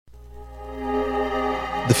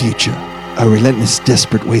The future, a relentless,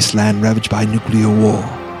 desperate wasteland ravaged by nuclear war.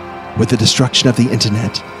 With the destruction of the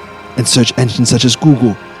internet and search engines such as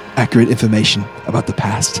Google, accurate information about the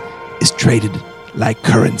past is traded like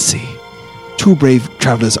currency. Two brave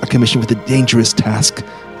travelers are commissioned with the dangerous task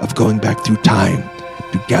of going back through time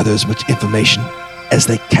to gather as much information as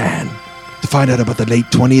they can to find out about the late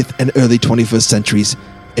 20th and early 21st centuries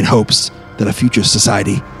in hopes that a future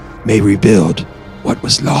society may rebuild what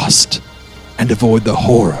was lost and avoid the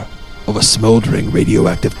horror of a smoldering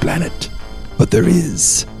radioactive planet. But there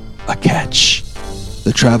is a catch.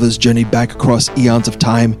 The travelers' journey back across eons of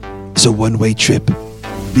time is a one-way trip,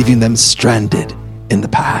 leaving them stranded in the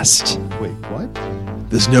past. Wait, what?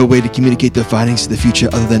 There's no way to communicate their findings to the future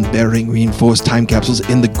other than burying reinforced time capsules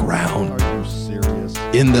in the ground. Are you serious?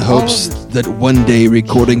 In the hopes that one day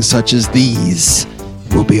recordings such as these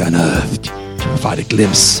will be unearthed to provide a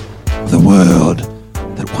glimpse of the world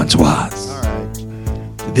that once was. All right.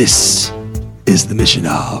 This is the mission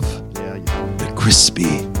of the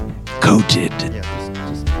crispy coated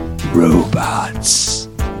robots,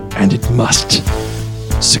 and it must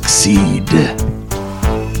succeed.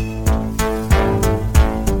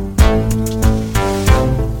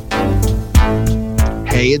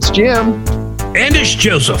 Hey, it's Jim. And it's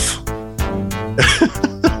Joseph.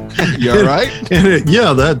 You all right?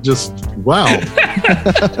 Yeah, that just, wow.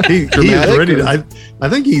 He's ready to, I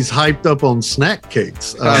think he's hyped up on snack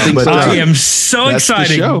cakes. I am so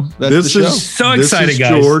excited. That's the show. So excited,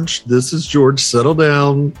 guys. George. This is George. Settle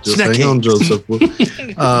down. Just Snack hang on, cakes.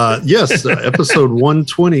 Joseph. Yes, episode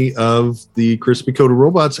 120 of the Crispy Coated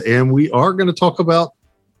Robots, and we are going to talk about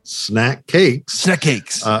snack cakes. Snack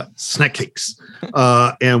cakes. Snack cakes.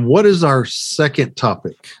 And what is our second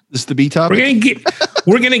topic? This is the B topic.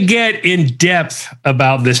 We're gonna get in depth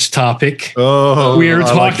about this topic. Oh, We are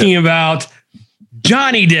talking about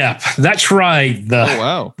Johnny Depp. That's right.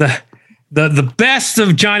 Wow. The best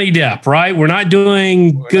of Johnny Depp, right? We're not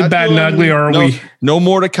doing good, bad, and ugly, or are we? No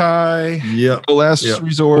Mordecai. Yep. The Last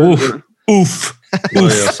Resort. Oof. Oh,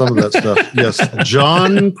 yeah, some of that stuff. Yes.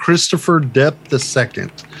 John Christopher Depp II.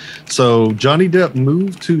 So Johnny Depp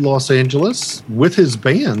moved to Los Angeles with his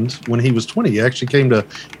band when he was 20. He actually came to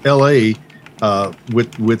L.A.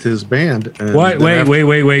 With his band. And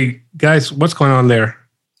Wait. Guys, what's going on there?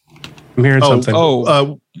 I'm hearing something.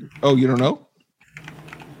 Oh, you don't know?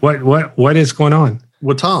 What is going on?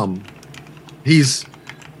 Well, Tom, he's...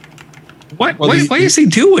 What is he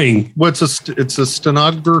doing? Well, it's a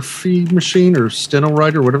stenography machine or steno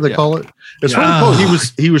writer, whatever they call it. It's really cool.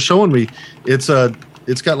 He was showing me. It's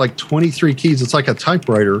got like 23 keys. It's like a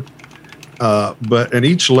typewriter, and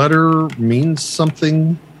each letter means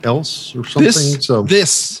something else or something.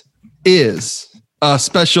 This is a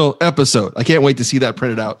special episode. I can't wait to see that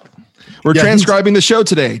printed out. We're transcribing the show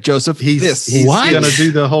today, Joseph. He's going to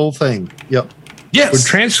do the whole thing. Yep. Yes. We're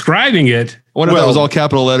transcribing it. I wonder if that was all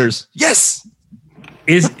capital letters. Yes.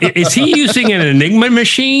 Is he using an Enigma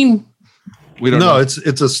machine? We don't know. No, it's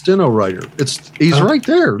a steno writer. He's right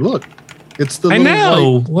there. Look. It's the I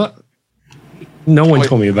know. What? No one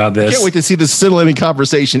told me about this. I can't wait to see this scintillating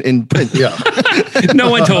conversation in print. Yeah. No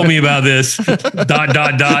one told me about this. ...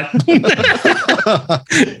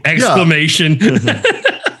 Exclamation.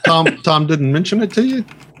 Tom didn't mention it to you?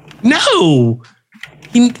 No.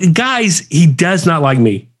 Guys, he does not like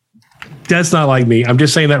me. Does not like me. I'm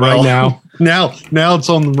just saying that right now. Now it's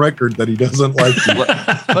on the record that he doesn't like you.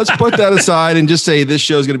 Let's put that aside and just say this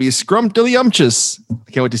show is going to be scrumptious.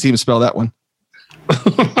 I can't wait to see him spell that one.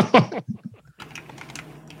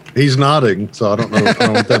 He's nodding, so I don't know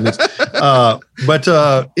what that means. But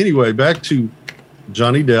anyway, back to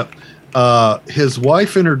Johnny Depp. His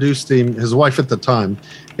wife at the time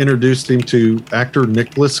introduced him to actor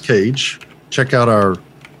Nicolas Cage. Check out our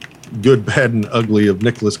Good, Bad, and Ugly of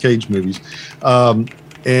Nicolas Cage movies.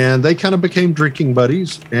 And they kind of became drinking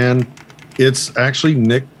buddies. And it's actually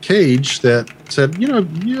Nick Cage that said, you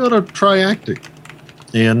ought to try acting.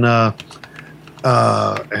 And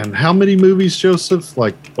how many movies, Joseph?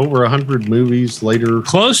 Like over 100 movies later.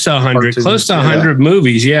 Close to 100. Close to 100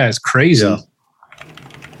 movies. Yeah, it's crazy. Yeah.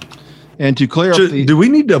 And to clear up do we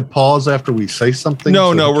need to pause after we say something?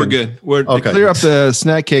 No, we're good. To clear up the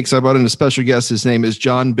snack cakes, I brought in a special guest. His name is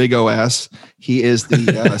John Big O Ass. He is the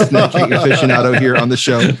snack cake aficionado here on the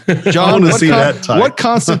show. John, what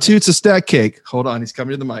constitutes a snack cake? Hold on, he's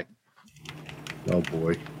coming to the mic. Oh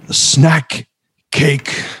boy. A snack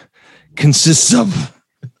cake consists of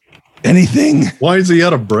anything. Why is he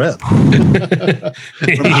out of breath?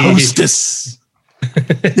 From Hostess,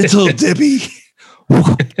 Little Debbie,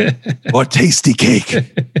 or Tasty Cake.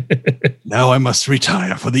 Now I must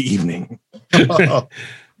retire for the evening.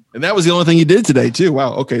 And that was the only thing you did today, too.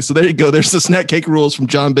 Wow. Okay. So there you go. There's the snack cake rules from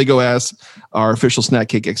John Big O Ass, our official snack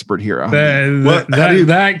cake expert here.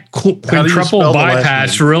 That quintuple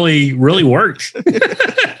bypass really worked.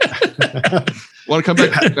 Want to come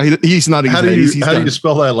back? He's not. How do you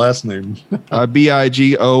spell that last name?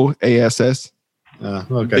 Bigoass.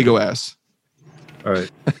 Okay. Big O Ass. All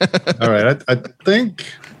right. I think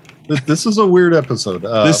that this is a weird episode.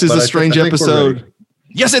 This is a strange episode.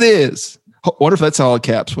 Yes, it is. I wonder if that's all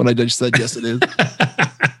caps when I just said yes, it is.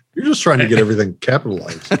 You're just trying to get everything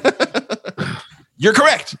capitalized. You're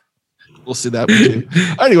correct. We'll see that one too.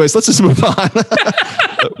 Anyways, let's just move on.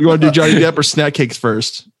 You want to do Johnny Depp or snack cakes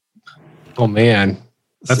first? Oh man,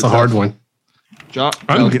 that's a hard one. John,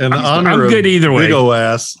 I'm good either way. Big O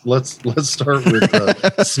Ass. Let's start with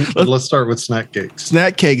let's start with snack cakes.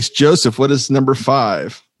 Snack cakes. Joseph, what is number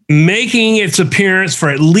 5? Making its appearance for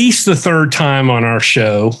at least the third time on our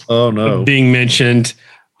show. Oh no, being mentioned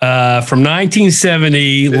from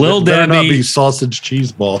 1970. Lil Debbie. Not be sausage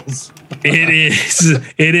cheese balls.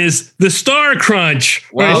 It is the Star Crunch.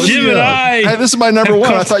 Wow, Jim and I. Hey, this is my number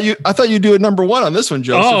 1. I thought you'd do a number 1 on this one,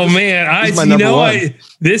 Joseph. Oh man,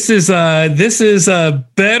 this is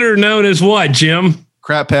better known as what, Jim?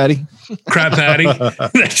 Crap patty. Crap patty.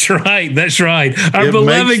 That's right. Our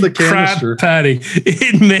beloved crap patty.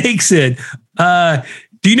 It makes it.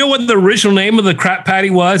 Do you know what the original name of the crap patty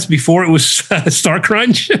was before it was Star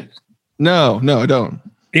Crunch? No, I don't.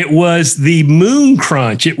 It was the Moon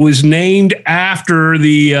Crunch. It was named after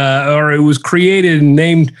or it was created and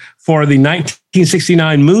named for the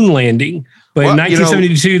 1969 moon landing. But in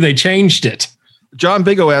 1972, they changed it. John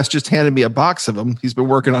Big O Ass just handed me a box of them. He's been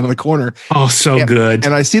working on in the corner. Oh, so good.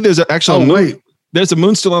 And I see there's there's a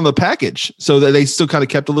moon still on the package. So that they still kind of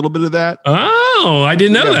kept a little bit of that. Oh, I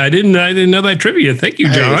didn't know that. I didn't know that trivia. Thank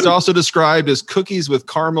you, John. It's also described as cookies with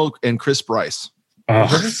caramel and crisp rice. Oh,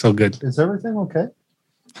 so good. Is everything okay?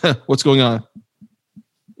 What's going on?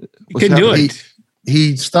 You can do it.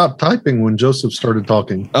 He stopped typing when Joseph started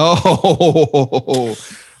talking. Oh,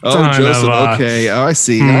 Joseph. Okay. Oh, I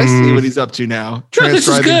see what he's up to now. No, this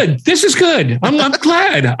is good. I'm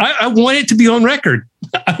glad. I want it to be on record.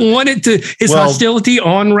 I want his hostility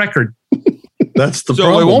on record. That's the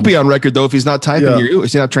problem. It won't be on record though if he's not typing you. If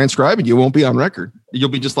he's not transcribing you, it won't be on record. You'll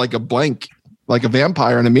be just like a blank, like a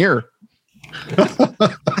vampire in a mirror.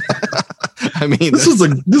 I mean, this is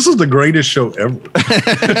the greatest show ever.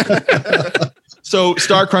 So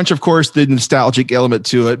Star Crunch, of course, the nostalgic element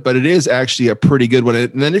to it, but it is actually a pretty good one.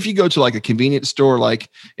 And then if you go to like a convenience store, like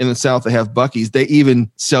in the South, they have Buc-ee's. They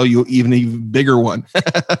even sell you even bigger one.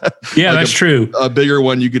 Yeah, that's true. A bigger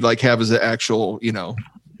one you could like have as an actual,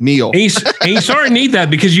 meal. And you sort of need that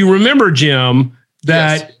because you remember, Jim,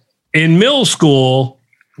 that in middle school,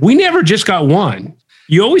 we never just got one.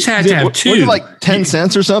 You always had to have two. Was it like 10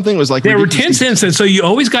 cents or something? It was like there were 10 cents, and so you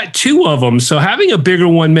always got two of them. So having a bigger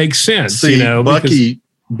one makes sense. See,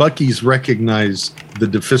 Buc-ee's recognized the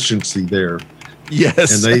deficiency there.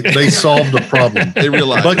 Yes, and they solved the problem. They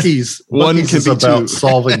realized Buc-ee's is about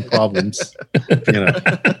solving problems.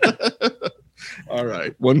 All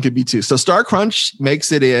right, one could be two. So Star Crunch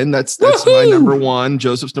makes it in. That's my number 1.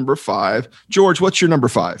 Joseph's number 5. George, what's your number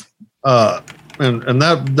 5? And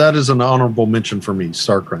that is an honorable mention for me,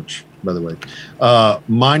 Star Crunch, by the way.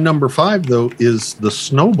 My number 5 though is the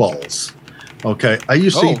Snowballs. Okay, I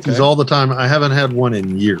used to eat these all the time. I haven't had one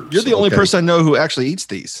in years. You're the only person I know who actually eats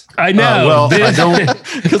these. I know. I don't.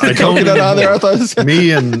 I don't on there. I thought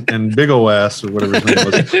me and Big O Ass or whatever his name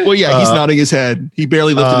was. Well, yeah, he's nodding his head. He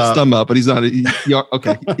barely lifted his thumb up, but he's not.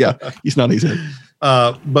 Okay, yeah, he's nodding his head.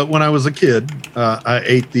 But when I was a kid, I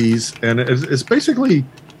ate these, and it's basically,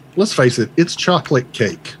 let's face it, it's chocolate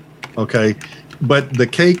cake. Okay, but the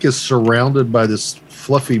cake is surrounded by this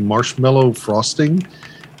fluffy marshmallow frosting,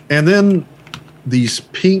 and then these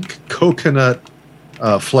pink coconut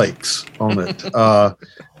flakes on it,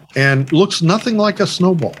 and looks nothing like a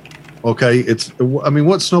snowball. Okay,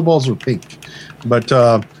 what snowballs are pink? But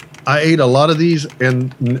I ate a lot of these,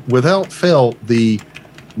 and without fail, the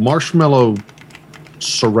marshmallow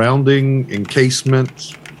surrounding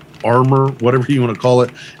encasement, armor, whatever you want to call it,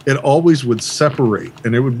 it always would separate,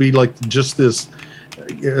 and it would be like just this.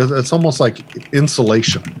 It's almost like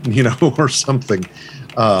insulation, or something.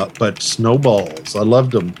 But snowballs, I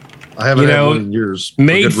loved them. I haven't had one in years.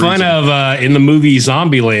 Made fun of in the movie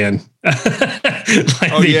Zombieland. They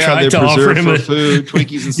preserve for food,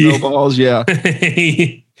 Twinkies and snowballs. Yeah.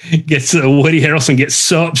 Woody Harrelson gets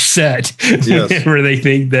so upset whenever they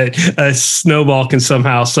think that a snowball can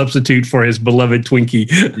somehow substitute for his beloved Twinkie.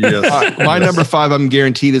 Yes. My number 5, I'm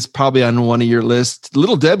guaranteed, is probably on one of your lists.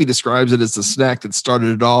 Little Debbie describes it as the snack that started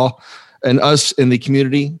it all. and us in the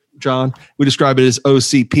community, John, we describe it as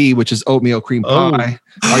OCP, which is oatmeal cream pie.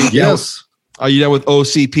 Yes. Are you down with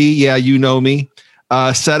OCP? Yeah, you know me.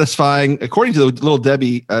 Satisfying, according to the Little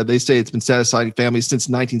Debbie, they say it's been satisfying families since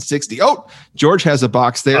 1960. Oh, George has a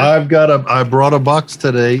box there. I brought a box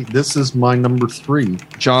today. This is my number 3.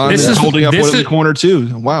 John is holding up one in the corner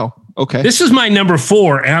too. Wow. Okay. This is my number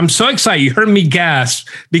 4, and I'm so excited. You heard me gasp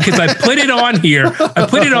because I put it on here. I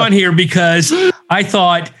put it on here because I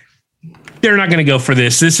thought they're not going to go for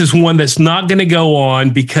this. This is one that's not going to go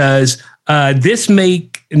on because this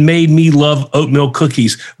made me love oatmeal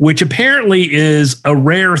cookies, which apparently is a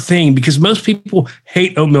rare thing because most people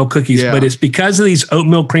hate oatmeal cookies, but it's because of these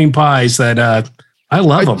oatmeal cream pies that I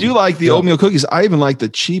love them. I do like the oatmeal cookies. I even like the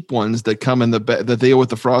cheap ones that come in that they with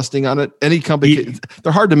the frosting on it. Any company,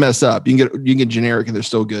 they're hard to mess up. You can get generic and they're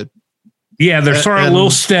still good. Yeah, they're sort of a little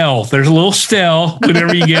stale. There's a little stale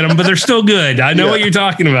whenever you get them, but they're still good. I know what you're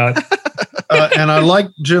talking about. And I like,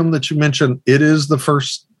 Jim, that you mentioned it is the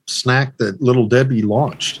first snack that Little Debbie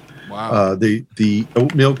launched. Wow. The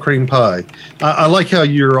oatmeal cream pie. I like how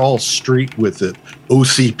you're all street with it.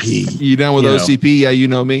 OCP. You down with OCP? Yeah, you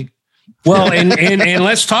know me. Well, and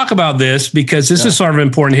let's talk about this because this is sort of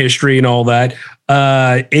important history and all that.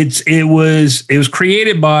 It was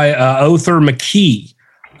created by Othar McKee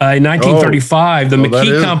in 1935. The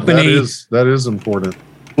McKee Company. That is important.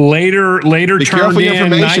 Later turned in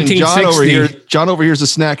 1960. John over here is a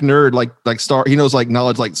snack nerd, like Star. He knows like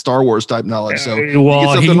knowledge, like Star Wars type knowledge. So if you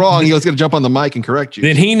get something wrong, he was going to jump on the mic and correct you.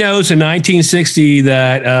 Then he knows in 1960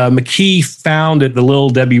 that McKee founded the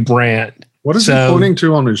Little Debbie brand. What is he pointing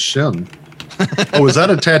to on his shin? Oh, is that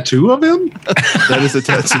a tattoo of him? That is a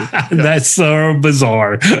tattoo. That's so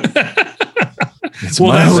bizarre. It's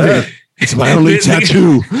my only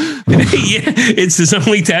tattoo. Yeah, it's his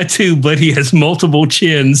only tattoo, but he has multiple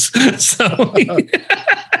chins. So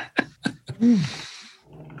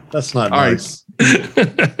that's not nice.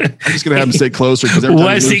 I'm just gonna have him stay closer because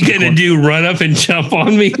what's he gonna do? Run up and jump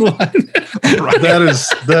on me?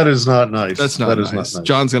 That is not nice. That's not nice.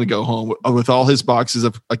 John's gonna go home with all his boxes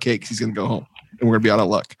of cakes. He's gonna go home, and we're gonna be out of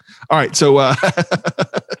luck. All right, so all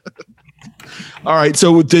right,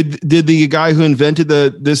 so did the guy who invented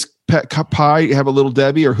this pet pie have a Little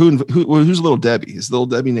Debbie, or who's Little Debbie? Is Little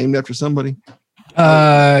Debbie named after somebody?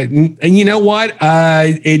 And you know what?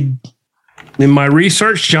 In my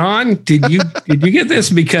research, John, did you get this?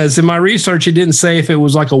 Because in my research, it didn't say if it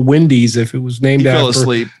was like a Wendy's, if it was named after. Fell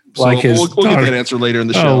asleep. Like we'll get that answer later in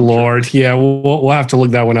the show. Oh Lord, yeah, we'll have to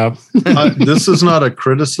look that one up. This is not a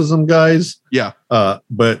criticism, guys. Yeah,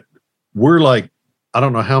 but we're like, I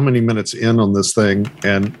don't know how many minutes in on this thing,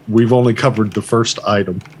 and we've only covered the first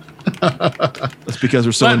item. That's because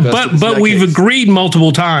we're so invested. But we've agreed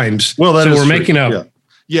multiple times. Well, so we're making up. Yeah.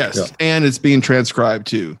 Yes, and it's being transcribed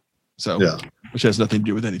too. So, which has nothing to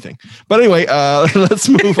do with anything. But anyway, let's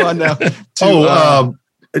move on now.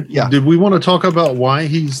 Did we want to talk about why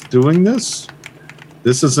he's doing this?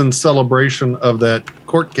 This is in celebration of that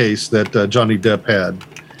court case that Johnny Depp had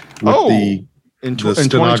with in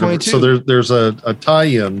 2022. So there's a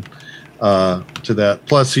tie-in to that.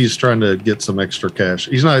 Plus, he's trying to get some extra cash.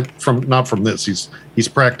 He's not from this. He's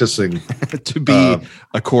practicing to be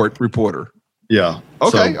a court reporter. Yeah.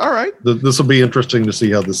 Okay. All right. This will be interesting to see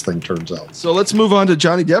how this thing turns out. So let's move on to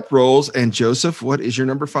Johnny Depp roles. And Joseph, what is your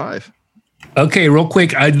number 5? Okay, real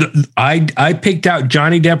quick. I picked out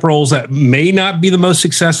Johnny Depp roles that may not be the most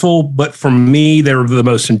successful, but for me, they're the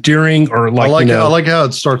most enduring. Or I like how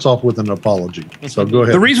it starts off with an apology. So go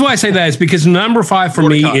ahead. The reason why I say that is because number 5 for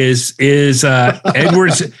me is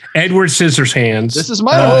Edward Scissorhands. This is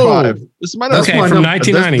my number 5. This is my number 5 from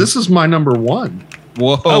 1990. This is my number 1.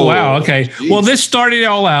 Whoa! Oh wow! Okay. Jeez. Well, this started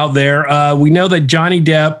all out there. We know that Johnny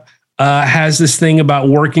Depp has this thing about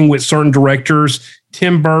working with certain directors.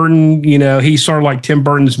 Tim Burton, he's sort of like Tim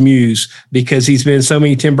Burton's muse because he's been in so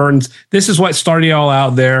many Tim Burtons. This is what started all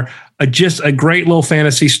out there. Just a great little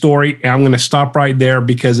fantasy story. And I'm going to stop right there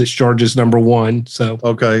because it's George's number 1. So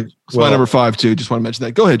okay, it's my number 5 too. Just want to mention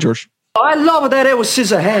that. Go ahead, George. I love that Edward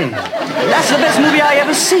Scissorhands. That's the best movie I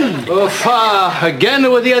ever seen.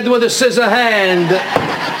 Again with the Edward Scissorhand.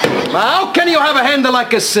 How can you have a handle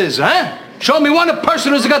like a scissor, huh? Show me one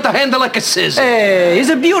person who's got the handle like a scissor. Hey, it's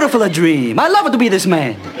a beautiful dream. I love to be this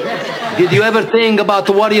man. Did you ever think about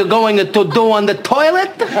what you're going to do on the toilet?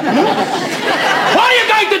 What are you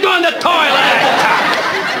going to do on the toilet?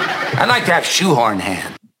 I'd like to have shoehorn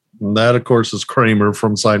hands. And that, of course, is Kramer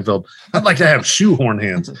from Seinfeld. I'd like to have shoehorn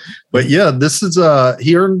hands. But yeah, this is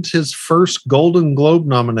he earned his first Golden Globe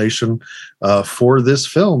nomination for this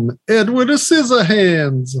film, Edward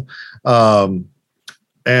Scissorhands.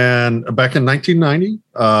 And back in 1990,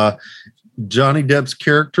 Johnny Depp's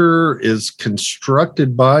character is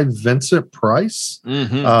constructed by Vincent Price,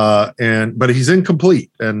 but he's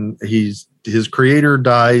incomplete, and his creator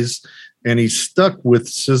dies, and he's stuck with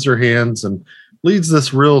Scissorhands and leads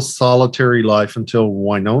this real solitary life until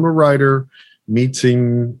Winona Ryder meets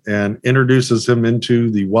him and introduces him into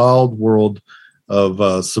the wild world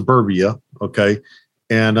of suburbia. Okay,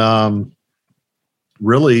 and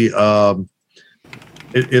really,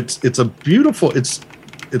 it's a beautiful.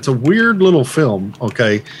 It's a weird little film,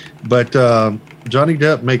 okay, but Johnny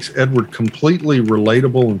Depp makes Edward completely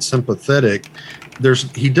relatable and sympathetic.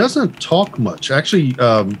 He doesn't talk much. Actually,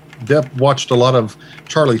 Depp watched a lot of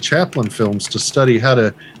Charlie Chaplin films to study how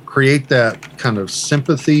to create that kind of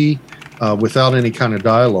sympathy without any kind of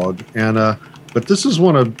dialogue. And but this is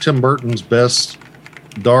one of Tim Burton's best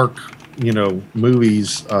dark,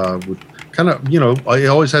 movies. With kind of, he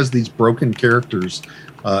always has these broken characters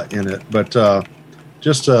in it, but.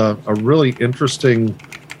 Just a really interesting,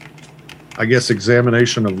 I guess,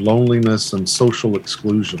 examination of loneliness and social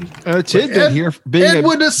exclusion. Tidbit here,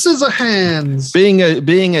 Edward Scissorhands.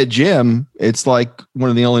 Being a Jim, it's like one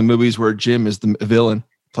of the only movies where Jim is the villain,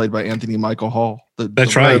 played by Anthony Michael Hall.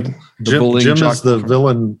 That's right. Jim is the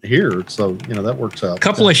villain here, so that works out. A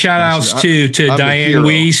couple of shout outs to Diane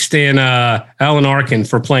Wiest and Alan Arkin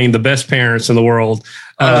for playing the best parents in the world.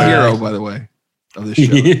 I'm a hero, by the way. Of this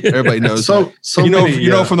show, everybody knows. So you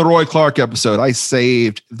know from the Roy Clark episode, I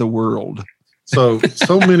saved the world. So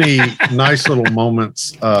many nice little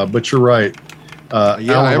moments. But you're right. I'm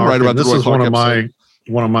right about this. The Roy is Clark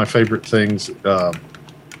one of my favorite things. It's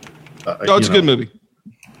a good movie.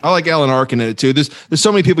 I like Alan Arkin in it too. There's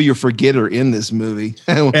so many people you forget are in this movie,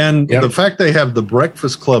 and the fact they have the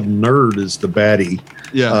Breakfast Club nerd is the baddie.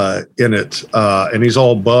 In it, and he's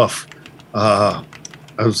all buff.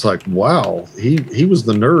 I was like, wow, he was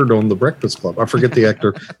the nerd on the Breakfast Club. I forget the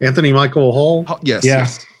actor. Anthony Michael Hall?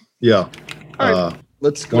 Yes. Yeah. All right.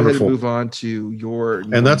 Let's go ahead and move on to your...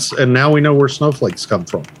 And now we know where snowflakes come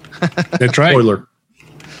from. That's right.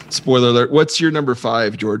 Spoiler alert. What's your number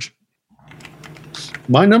 5, George?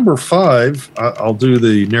 My number 5, I'll do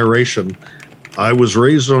the narration. I was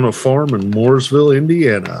raised on a farm in Mooresville,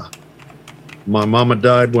 Indiana. My mama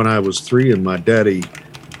died when I was 3, and my daddy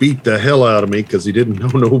beat the hell out of me because he didn't know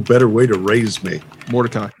no better way to raise me.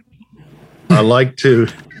 Mordecai. I like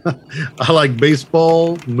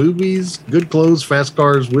baseball, movies, good clothes, fast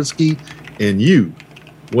cars, whiskey, and you.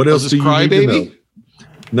 What else do you need to know?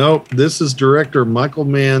 Nope. This is director Michael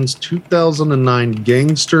Mann's 2009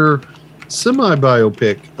 gangster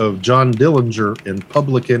semi-biopic of John Dillinger in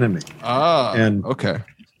Public Enemy. Okay.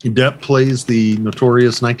 Depp plays the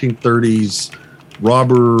notorious 1930s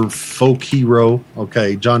robber folk hero,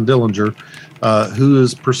 John Dillinger, who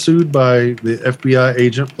is pursued by the FBI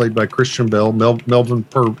agent played by Christian Bale, Melvin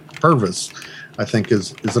Purvis, I think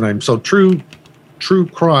is the name. So true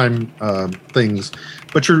crime things,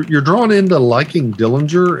 but you're drawn into liking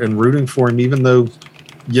Dillinger and rooting for him, even though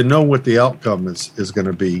you know what the outcome is going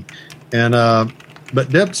to be. And but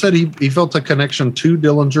Depp said he felt a connection to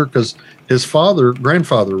Dillinger because his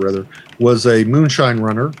grandfather was a moonshine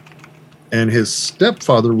runner. And his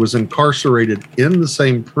stepfather was incarcerated in the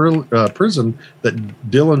same prison that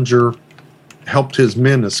Dillinger helped his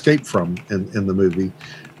men escape from in the movie.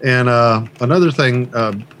 And another thing,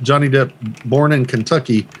 Johnny Depp, born in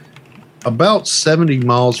Kentucky, about 70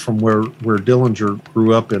 miles from where Dillinger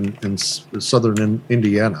grew up in southern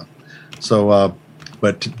Indiana. So,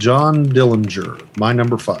 but John Dillinger, my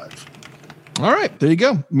number 5. All right, there you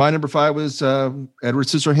go. My number 5 was Edward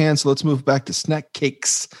Scissorhands. So let's move back to snack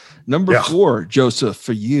cakes. Number 4, Joseph,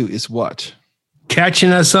 for you is what?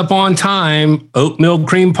 Catching us up on time, oatmeal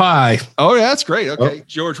cream pie. Oh, yeah, that's great. Okay,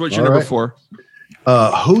 George, what's your number 4?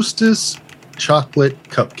 Hostess chocolate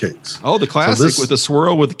cupcakes. Oh, the classic with the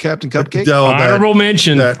swirl with the Captain Cupcake. Honorable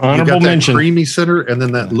mention. Honorable mention. Creamy center, and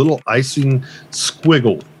then that little icing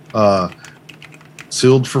squiggle.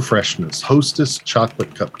 Sealed for freshness. Hostess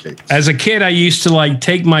chocolate cupcakes. As a kid, I used to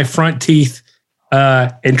take my front teeth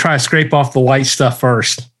and try to scrape off the white stuff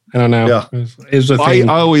first. I don't know. Yeah. It was a thing.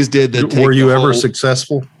 I always did that. Were you ever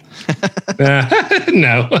successful? No.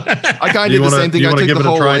 I kind of did the same thing. I took the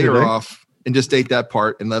whole layer off and just ate that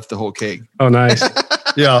part and left the whole cake. Oh, nice.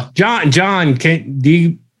 Yeah. John,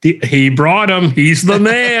 he brought him. He's the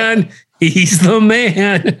man. He's the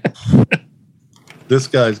man. This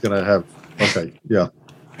guy's going to have, okay. Yeah.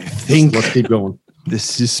 I think let's keep going.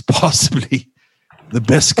 This is possibly the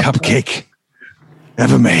best cupcake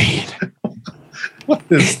ever made. What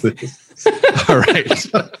is this? All right.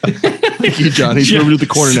 Thank you, John. He's moving to the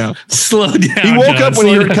corner now. Slow down. He woke up when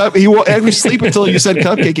he heard cup. He won't actually sleep until you said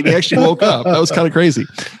cupcake, and he actually woke up. That was kind of crazy.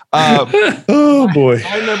 Oh boy.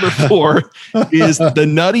 My number 4 is the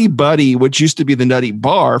Nutty Buddy, which used to be the Nutty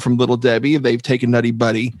Bar from Little Debbie. They've taken Nutty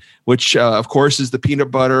Buddy, which of course is the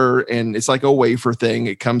peanut butter, and it's like a wafer thing.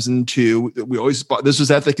 It comes in 2. We always bought. This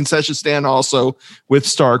was at the concession stand also with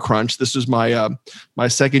Star Crunch. This was my my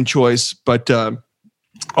second choice, but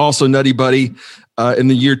also Nutty Buddy in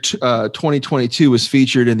the year 2022 was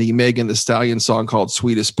featured in the Megan Thee Stallion song called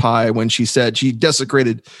Sweetest Pie, when she said she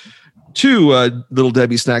desecrated 2 Little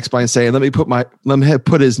Debbie snacks by saying, let me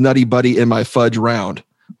put his Nutty Buddy in my fudge round.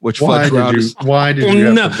 Which why fudge round is? Why did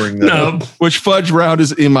you have to bring that up? Which fudge round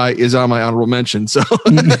is on my honorable mention? So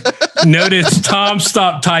notice Tom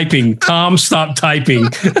stopped typing.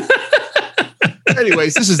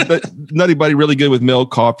 Anyways, this is the Nutty Buddy, really good with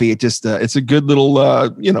milk, coffee. It just it's a good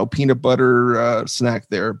little peanut butter snack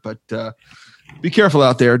there. But be careful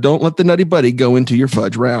out there. Don't let the Nutty Buddy go into your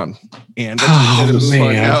fudge round. And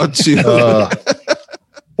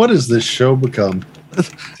what has this show become?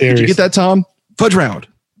 Did you get that, Tom? Fudge round,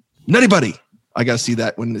 Nutty Buddy. I got to see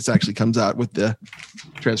that when this actually comes out with the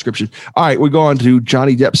transcription. All right, we go on to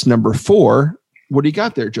Johnny Depp's number 4. What do you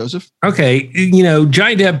got there, Joseph? Okay.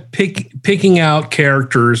 Johnny Depp picking out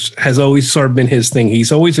characters has always sort of been his thing.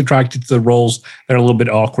 He's always attracted to the roles that are a little bit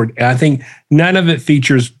awkward. And I think none of it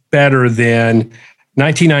features better than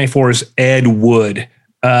 1994's Ed Wood.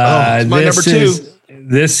 My number 2.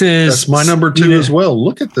 That's my number 2 as well.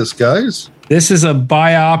 Look at this, guys. This is a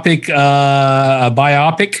biopic.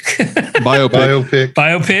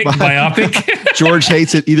 George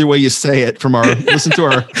hates it either way you say it. Listen to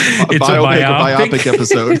our biopic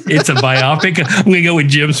episode. It's a biopic. I'm going to go with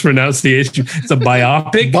Jim's pronunciation. It's a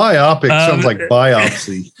biopic. Biopic sounds like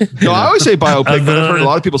biopsy. No, I always say biopic, but I've heard a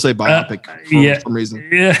lot of people say biopic for some reason.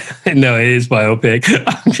 Yeah, no, it is biopic.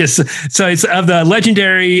 So it's of the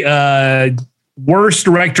legendary worst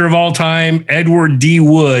director of all time, Edward D.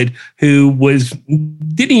 Wood, who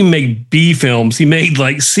didn't even make B films. He made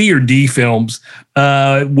like C or D films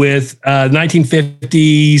with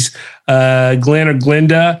 1950s Glenn or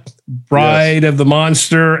Glinda, Bride of the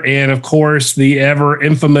Monster, and of course the ever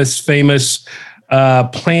infamous, famous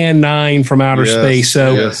Plan 9 from Outer Space.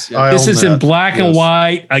 So this is in black and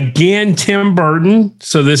white. Again, Tim Burton.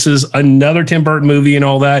 So this is another Tim Burton movie and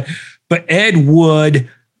all that. But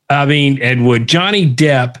Johnny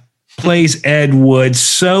Depp plays Ed Wood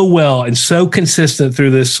so well and so consistent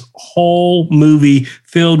through this whole movie,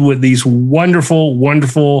 filled with these wonderful,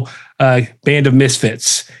 wonderful band of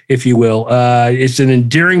misfits, if you will. It's an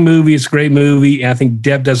endearing movie. It's a great movie. And I think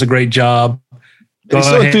Depp does a great job. He's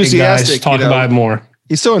so enthusiastic. Guys, talk about it more.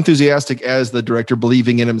 He's so enthusiastic as the director,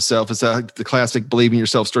 believing in himself. It's the classic believe in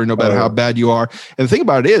yourself story, no matter how bad you are. And the thing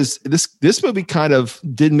about it is, this movie kind of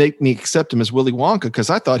did make me accept him as Willy Wonka, because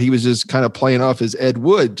I thought he was just kind of playing off as Ed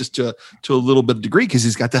Wood just to a little bit of degree, because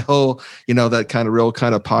he's got the whole, that kind of real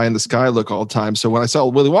kind of pie in the sky look all the time. So when I saw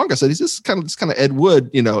Willy Wonka, I said, he's just kind of Ed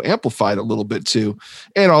Wood, amplified a little bit too.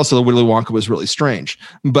 And also Willy Wonka was really strange.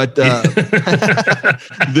 But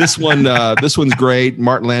this one's great.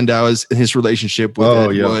 Martin Landau is in his relationship with Ed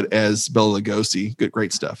Wood as Bela Lugosi.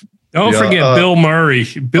 Great stuff. Don't forget Bill Murray.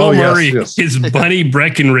 Bill Murray is Bunny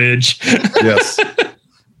Breckenridge. Yes.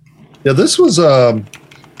 Yeah, this was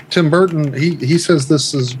Tim Burton. He says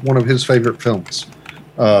this is one of his favorite films.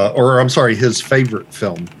 His favorite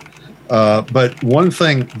film. But one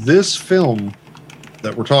thing, this film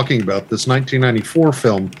that we're talking about, this 1994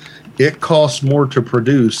 film, it cost more to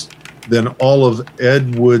produce than all of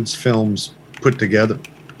Ed Wood's films put together.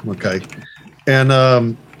 Okay. And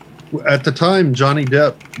at the time, Johnny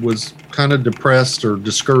Depp was kind of depressed or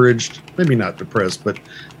discouraged, maybe not depressed, but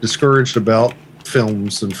discouraged about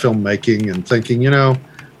films and filmmaking, and thinking,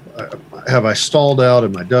 have I stalled out?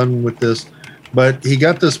 Am I done with this? But he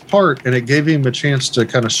got this part, and it gave him a chance to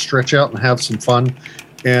kind of stretch out and have some fun.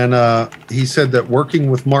 And he said that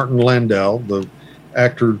working with Martin Landau, the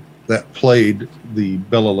actor that played the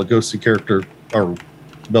Bela Lugosi character, or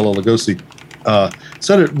Bela Lugosi,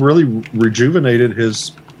 said it really rejuvenated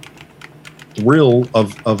his thrill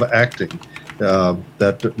of acting.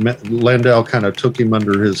 That Landau kind of took him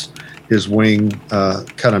under his wing,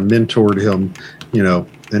 kind of mentored him,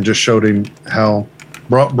 and just showed him how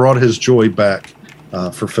brought his joy back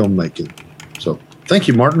for filmmaking. So thank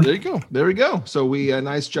you, Martin. There we go. So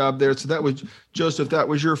nice job there. So that was Joseph. That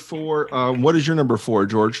was your 4. What is your number 4,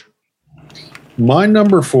 George? My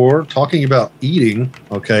number 4, talking about eating.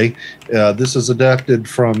 Okay, this is adapted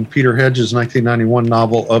from Peter Hedges' 1991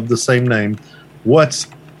 novel of the same name. What's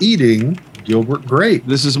Eating? Gilbert Grape.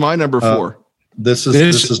 This is my number 4. This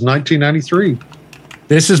is 1993.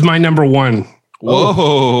 This is my number 1. Whoa!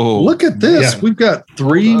 Oh, look at this. Yeah. We've got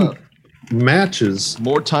 3 matches.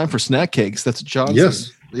 More time for snack cakes. That's John.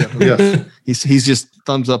 Yes. Yeah. Yes. He's just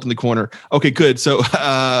thumbs up in the corner. Okay, good. So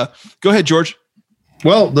go ahead, George.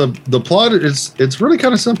 Well, the plot it's really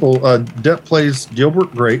kind of simple. Depp plays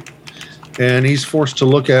Gilbert Grape, and he's forced to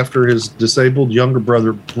look after his disabled younger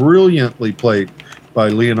brother, brilliantly played by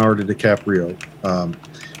Leonardo DiCaprio,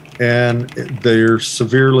 and their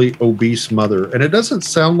severely obese mother. And it doesn't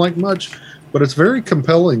sound like much, but it's very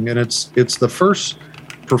compelling, and it's the first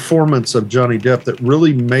performance of Johnny Depp that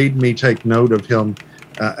really made me take note of him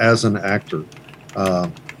as an actor.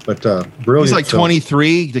 But brilliant. He's like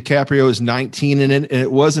 23. DiCaprio is 19 in it, and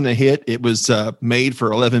it wasn't a hit. It was made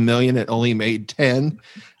for 11 million. It only made 10.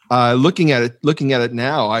 Looking at it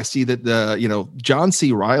now, I see that John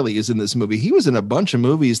C. Reilly is in this movie. He was in a bunch of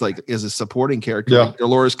movies like as a supporting character, like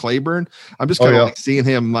Dolores Claiborne. I'm just kind of like seeing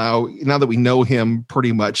him now that we know him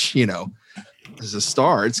pretty much, as a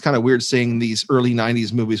star. It's kind of weird seeing these early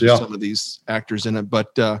 90s movies with some of these actors in it, but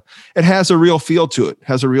it has a real feel to it,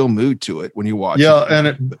 has a real mood to it when you watch it.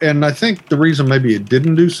 Yeah, and I think the reason maybe it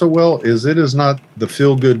didn't do so well is it is not the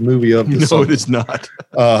feel-good movie of the summer. No, it is not.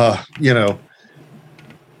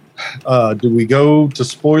 Do we go to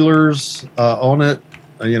spoilers on it?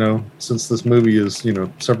 Since this movie is,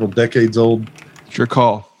 several decades old. It's your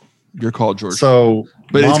call. Your call, George. So,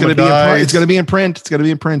 but it's going to be in print. It's going to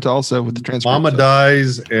be in print also with the transcript. Mama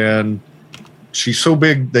dies, and she's so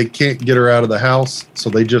big they can't get her out of the house, so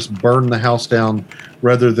they just burn the house down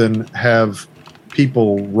rather than have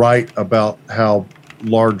people write about how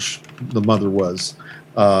large the mother was.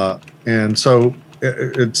 And so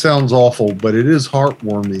it sounds awful, but it is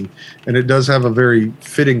heartwarming, and it does have a very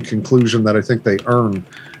fitting conclusion that I think they earn.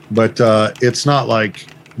 But it's not like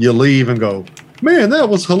you leave and go, man, that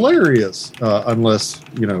was hilarious. Unless,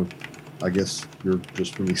 I guess you're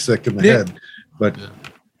just really sick in the head. But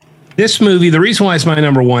this movie, the reason why it's my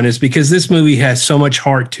number 1 is because this movie has so much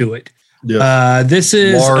heart to it. Yes. This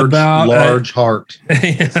is about large heart.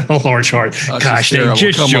 Large heart. Gosh,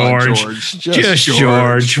 just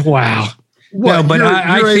George. Wow. Well, no, but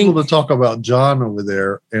you're able to talk about John over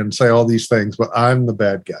there and say all these things, but I'm the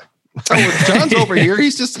bad guy. John's over here.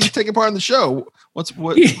 He's taking part in the show. What's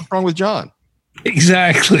wrong with John?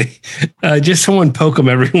 Exactly. Just someone poke them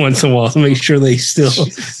every once in a while to make sure they still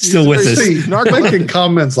with us. Not making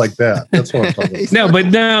comments like that. That's what I'm talking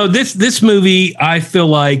about. This movie, I feel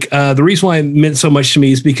like the reason why it meant so much to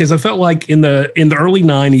me is because I felt like in the early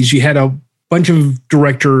 90s, you had a bunch of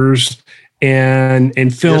directors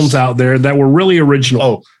and films out there that were really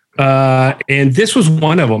original. And this was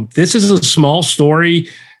one of them. This is a small story,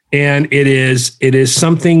 and it is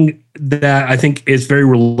something that I think is very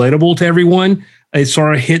relatable to everyone. It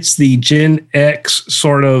sort of hits the Gen X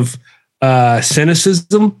sort of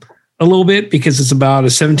cynicism a little bit, because it's about a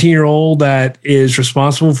 17-year-old that is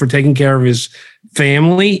responsible for taking care of his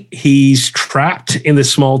family. He's trapped in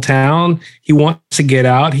this small town. He wants to get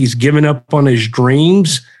out. He's given up on his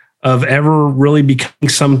dreams of ever really becoming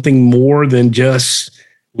something more than just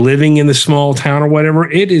living in the small town or whatever.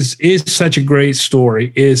 It is such a great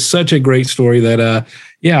story. It is such a great story that,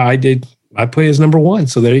 I put it as number 1.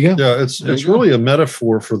 So there you go. Yeah. It's really a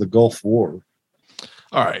metaphor for the Gulf War.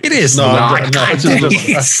 All right. It is. All right.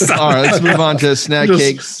 Let's move on to snack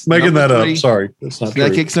cakes. Making that 3. Up. Sorry. It's not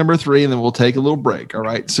snack cakes number 3, and then we'll take a little break. All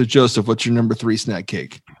right. So Joseph, what's your number 3 snack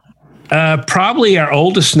cake? Probably our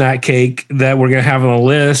oldest snack cake that we're going to have on the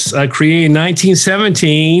list, created in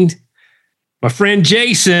 1917. My friend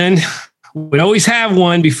Jason would always have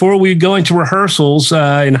one before we go into rehearsals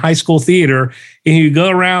in high school theater, and he would go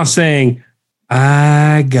around saying,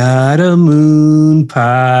 I got a moon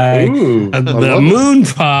pie. Ooh, the moon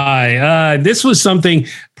pie. This was something,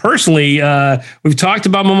 personally, we've talked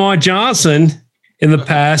about Mama Johnson in the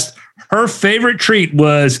past. Her favorite treat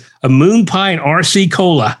was a moon pie and RC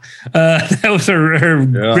Cola. That was her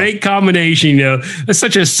great combination. It's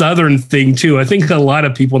such a Southern thing too. I think a lot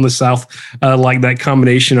of people in the South like that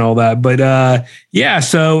combination, all that. But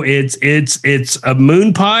so it's a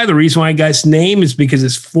moon pie. The reason why I got its name is because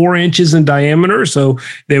it's 4 inches in diameter. So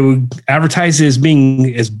they would advertise it as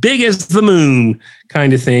being as big as the moon,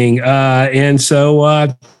 kind of thing. And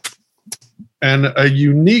a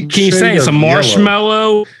unique. Can you say it's a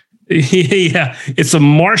marshmallow? Yellow. Yeah, it's a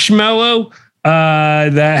marshmallow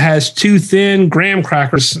that has 2 thin graham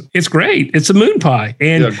crackers. It's great. It's a moon pie,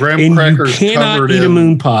 and graham crackers. You cannot eat a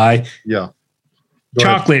moon pie. Yeah,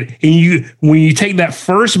 chocolate, and when you take that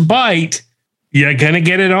first bite, you're going to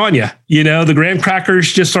get it on you. You know, the graham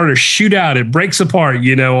crackers just sort of shoot out. It breaks apart,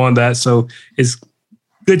 you know, on that. So it's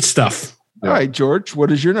good stuff. All right, George,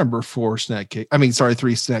 what is your number 4 snack cake? I mean, sorry,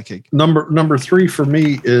 3 snack cake. Number 3 for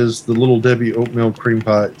me is the Little Debbie oatmeal cream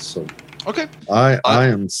pie. So okay, I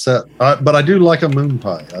am set, but I do like a moon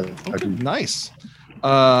pie. I do. Nice.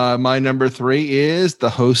 My number 3 is the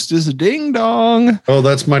Hostess Ding Dong. Oh,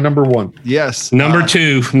 that's my number 1. Yes. Number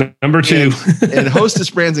 2. And Hostess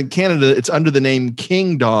brands in Canada, it's under the name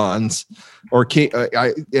King Don's or King,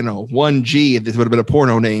 1G. This would have been a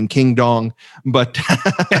porno name, King Dong. But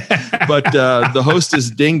the Hostess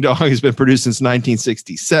Ding Dong has been produced since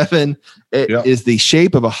 1967. It is the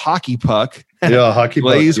shape of a hockey puck. Yeah, hockey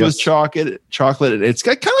puck. Glazed with chocolate. It's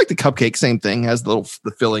kind of like the cupcake, same thing, has the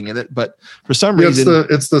filling in it. But for some reason,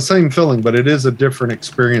 it's the same filling, but it is a different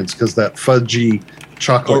experience because that fudgy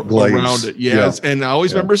chocolate glaze around it. Yes, and I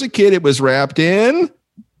always remember as a kid, it was wrapped in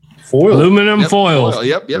foil, aluminum foil.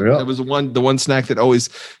 Yep. That was the one snack that always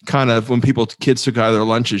kind of, when kids took out of their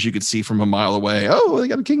lunches, you could see from a mile away. Oh, they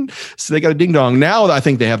got a ding dong. Now I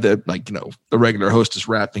think they have the regular Hostess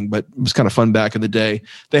wrapping, but it was kind of fun back in the day.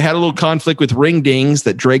 They had a little conflict with ring dings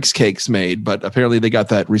that Drake's Cakes made, but apparently they got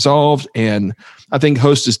that resolved. And I think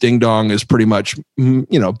Hostess Ding Dong is pretty much,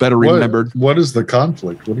 better remembered. What is the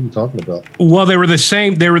conflict? What are you talking about? Well, they were the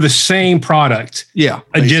same. They were the same product. Yeah,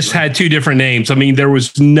 it just had 2 different names. I mean, there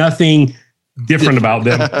was nothing different about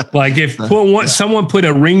them. Like if someone put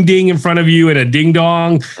a ring ding in front of you and a ding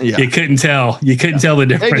dong, you couldn't tell. You couldn't tell the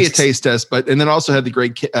difference. Maybe a taste test, and then also had the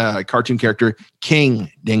great cartoon character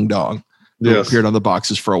King Ding Dong. Appeared on the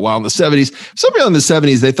boxes for a while in the 70s. Somebody in the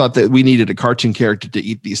 70s, they thought that we needed a cartoon character to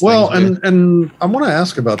eat these things. Well, and I want to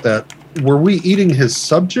ask about that. Were we eating his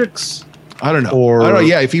subjects? I don't know. I don't know.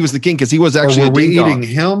 Yeah, if he was the king, because he was actually were we eating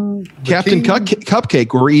him? Captain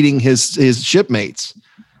Cupcake were eating his shipmates.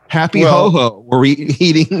 Happy Ho-Ho were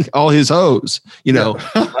eating all his hoes.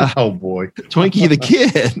 Oh boy, Twinkie the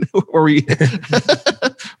Kid. Or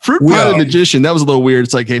Fruit Pie the Magician. That was a little weird.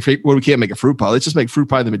 It's like, hey, we can't make a fruit pie. Let's just make Fruit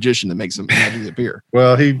Pie the Magician that makes them magically appear.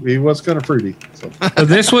 Well, he was kind of fruity. So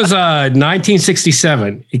this was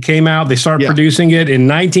 1967. It came out. They started producing it in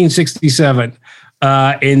 1967,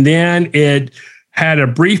 and then it had a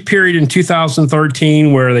brief period in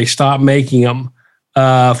 2013 where they stopped making them.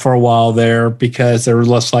 For a while there because they were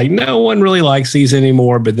less like, no one really likes these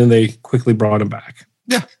anymore, but then they quickly brought them back.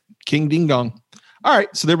 Yeah. King Ding Dong. All right.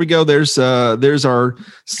 So there we go. There's our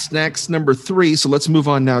snacks number 3. So let's move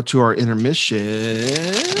on now to our intermission.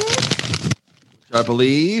 I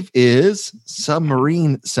believe is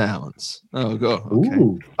submarine sounds. Oh, go. Okay.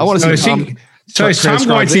 Ooh. I want to see Tom. So I'm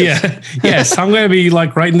going to, yes, I'm going to be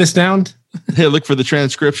like writing this down. Hey, look for the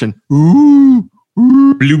transcription. Ooh.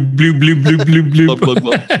 Bloop, bloop, bloop, bloop, bloop, bloop. Bloop, bloop,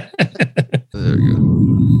 bloop. There you go.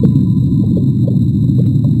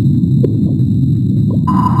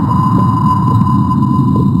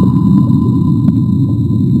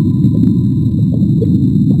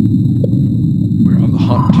 We're on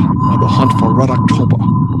the hunt for Red October.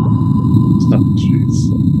 Oh, jeez.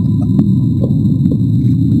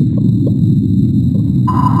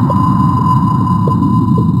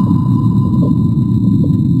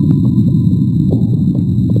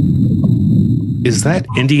 Is that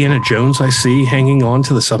Indiana Jones I see hanging on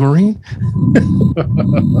to the submarine?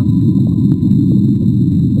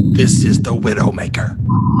 This is the Widowmaker.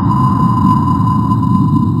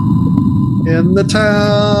 In the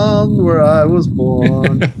town where I was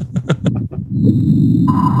born,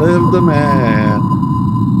 lived a man,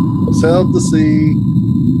 sailed the sea.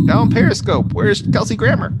 Down Periscope. Where's Kelsey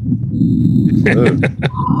Grammer?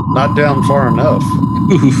 Not down far enough.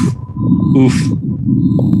 Oof. Oof.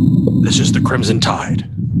 This is the Crimson Tide.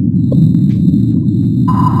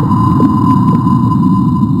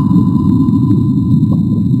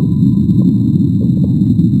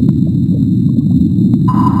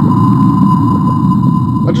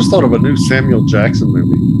 I just thought of a new Samuel Jackson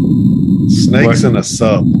movie. Snakes in a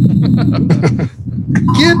Sub.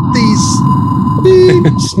 Get these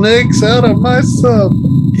snakes out of my sub.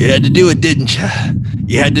 You had to do it, didn't you?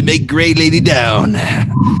 You had to make Grey Lady down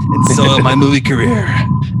and soil my movie career,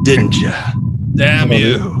 didn't you? Damn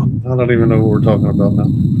you. I don't even know what we're talking about now.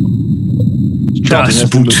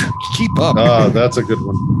 Keep up. That's a good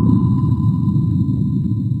one.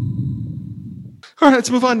 All right, let's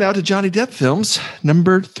move on now to Johnny Depp films.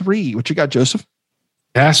 Number 3. What you got, Joseph?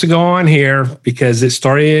 It has to go on here because it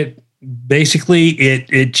started. Basically,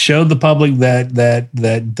 it showed the public that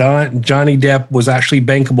Johnny Depp was actually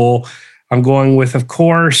bankable. I'm going with, of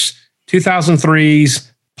course,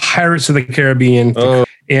 2003's Pirates of the Caribbean.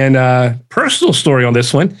 And personal story on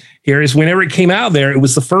this one here is whenever it came out there, it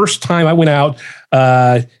was the first time I went out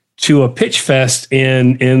to a pitch fest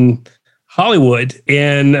in Hollywood,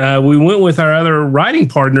 and we went with our other writing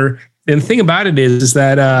partner. And the thing about it is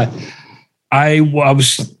that I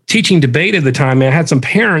was teaching debate at the time, and I had some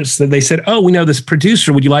parents that they said, "Oh, we know this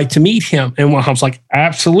producer. Would you like to meet him?" And I was like,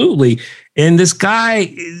 "Absolutely." And this guy,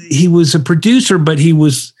 he was a producer, but he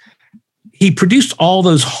produced all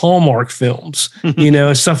those Hallmark films,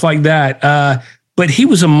 stuff like that. But he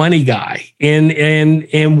was a money guy,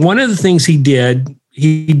 and one of the things he did,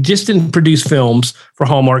 he just didn't produce films for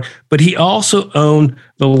Hallmark, but he also owned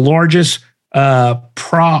the largest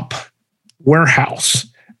prop warehouse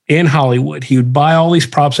in Hollywood. He would buy all these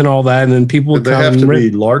props and all that, and then people would come. They have to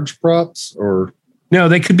be large props, or no?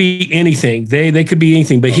 They could be anything. They could be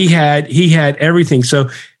anything. But okay. he had everything. So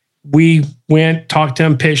we went, talked to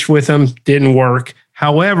him, pitched with him, didn't work.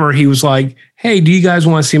 However, he was like, "Hey, do you guys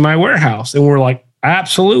want to see my warehouse?" And we're like,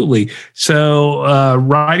 "Absolutely." So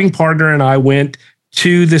writing partner and I went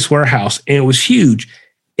to this warehouse, and it was huge.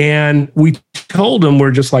 And we told him,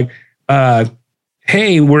 we're just like,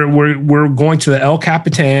 "Hey, we're going to the El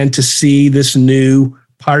Capitan to see this new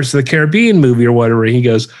Pirates of the Caribbean movie or whatever." He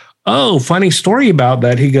goes, "Oh, funny story about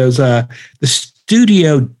that." He goes, "The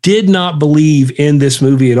studio did not believe in this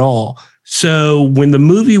movie at all. So when the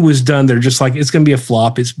movie was done, they're just like, it's going to be a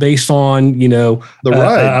flop. It's based on, the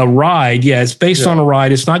ride. A ride. Yeah, it's based on a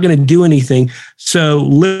ride. It's not going to do anything." So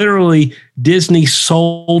literally, Disney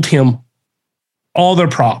sold him all their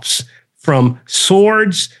props, from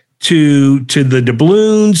swords to the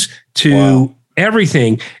doubloons to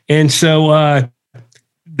everything. And so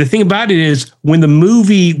the thing about it is, when the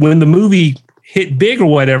movie hit big or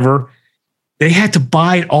whatever, they had to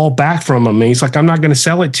buy it all back from him. And he's like, "I'm not going to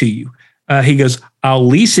sell it to you." He goes, "I'll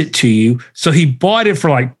lease it to you." So he bought it for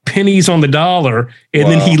like pennies on the dollar, and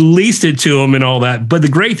then he leased it to him and all that. But the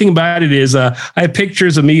great thing about it is, I have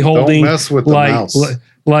pictures of me holding. Don't mess with the mouse.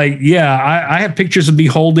 I have pictures of me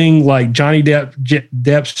holding like Johnny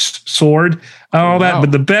Depp's sword and all that.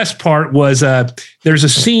 But the best part was there's a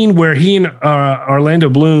scene where he and Orlando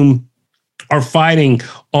Bloom are fighting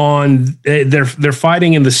on. They're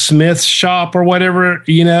fighting in the Smith's shop or whatever,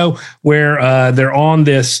 where they're on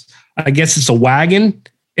this. I guess it's a wagon,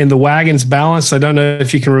 and the wagon's balanced. I don't know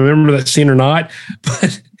if you can remember that scene or not,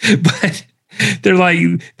 but they're like,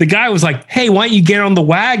 the guy was like, "Hey, why don't you get on the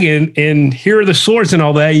wagon, and here are the swords and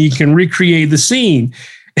all that. You can recreate the scene."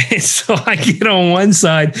 And so I get on one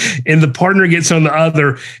side, and the partner gets on the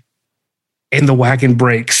other, and the wagon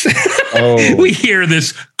breaks. Oh. We hear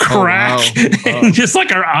this crack, and just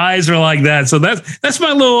like our eyes are like that. So that's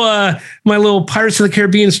my little Pirates of the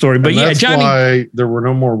Caribbean story. But that's Johnny, why there were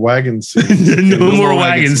no more wagon scenes. no more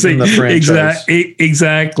wagon scenes.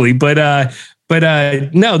 Exactly. But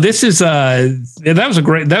no, this is that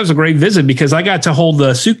was a great visit, because I got to hold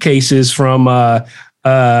the suitcases from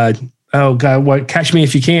oh God, what Catch Me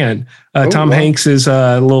If You Can. Tom Hanks's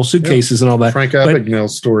little suitcases and all that. Frank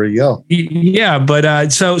Abagnale's story, yeah.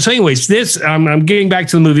 But so anyways, this I'm getting back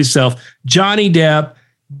to the movie itself. Johnny Depp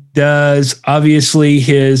does obviously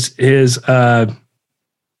his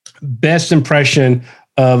best impression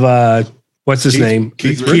of what's his name?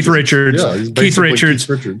 Keith Richards. Yeah, Keith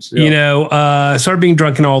Richards. Yeah. Started being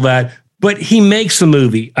drunk and all that. But he makes the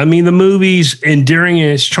movie. I mean, the movie's endearing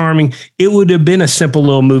and it's charming. It would have been a simple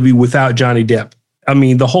little movie without Johnny Depp. I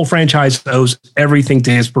mean, the whole franchise owes everything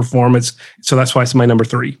to his performance. So that's why it's my number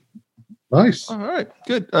 3. Nice. All right,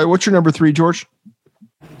 good. What's your number 3, George?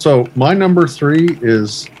 So my number 3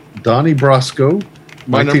 is Donnie Brasco,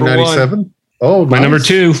 my 1997. Oh, my number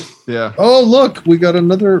 2. Yeah. Oh, look, we got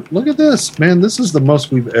another. Look at this, man. This is the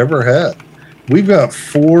most we've ever had. We've got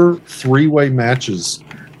 4 3-way matches.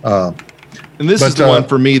 And this is the one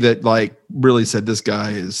for me that like really said this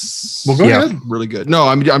guy is go ahead. Really good. No,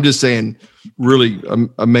 I'm just saying really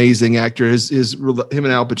amazing actor. Him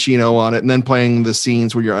and Al Pacino on it, and then playing the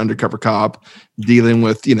scenes where you're undercover cop dealing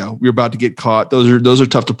with, you're about to get caught. Those are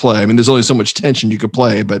tough to play. I mean, there's only so much tension you could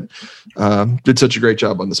play, but did such a great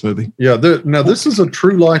job on this movie. Yeah. Now this is a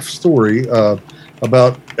true life story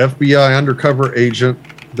about FBI undercover agent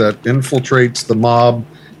that infiltrates the mob.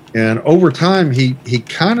 And over time, he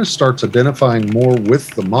kind of starts identifying more with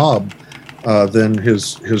the mob than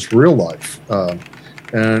his real life.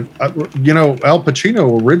 And Al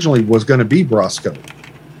Pacino originally was going to be Brasco,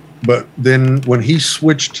 but then when he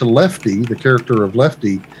switched to Lefty, the character of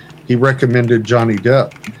Lefty, he recommended Johnny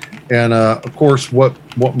Depp. And of course, what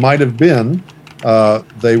might have been,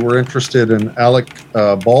 they were interested in Alec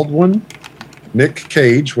Baldwin, Nick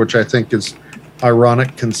Cage, which I think is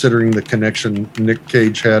ironic considering the connection Nick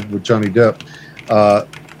Cage had with Johnny Depp,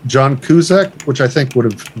 John Cusack, which I think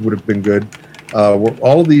would have been good.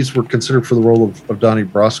 All of these were considered for the role of Donnie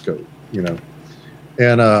Brasco, you know.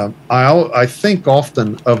 And I think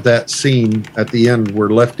often of that scene at the end where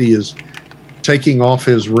Lefty is taking off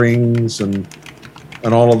his rings and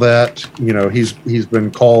all of that. You know, he's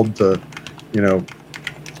been called to, you know,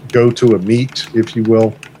 go to a meet, if you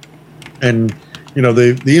will. And, you know,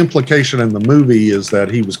 the implication in the movie is that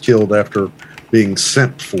he was killed after being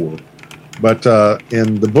sent for. But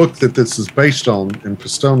in the book that this is based on, in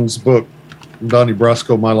Pistone's book, Donnie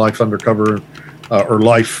Brasco, My Life Undercover, or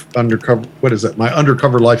Life Undercover, what is it? My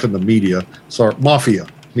Undercover Life in the Media. Sorry, Mafia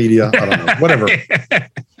Media, I don't know, whatever.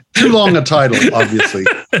 Too long a title, obviously.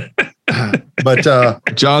 But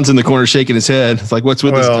John's in the corner shaking his head. It's like, what's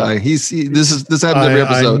with this guy? This happens every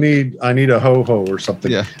episode. I need a ho-ho or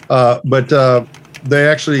something. Yeah. But they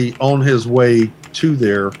actually, on his way to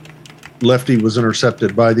there, Lefty was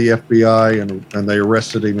intercepted by the FBI and they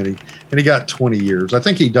arrested him and he got 20 years. I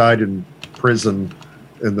think he died in prison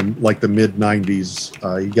in the mid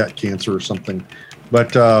 90s. He got cancer or something.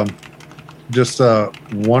 But just a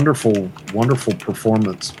wonderful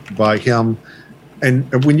performance by him.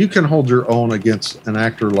 And when you can hold your own against an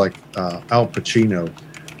actor like Al Pacino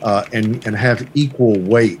and have equal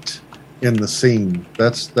weight in the scene,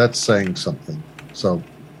 that's saying something. So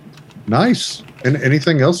nice. And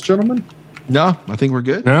anything else, gentlemen? No, I think we're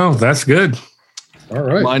good. No, that's good. All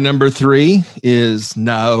right. My number 3 is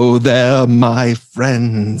Now They're My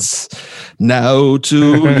Friends. Now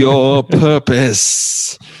to your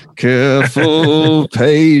purpose. Careful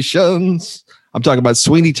patience. I'm talking about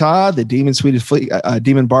Sweeney Todd, the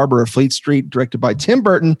Demon Barber of Fleet Street, directed by Tim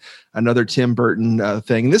Burton. Another Tim Burton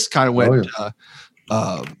thing. This kind of went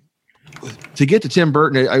to get to Tim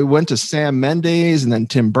Burton. I went to Sam Mendes and then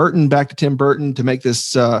Tim Burton, back to Tim Burton to make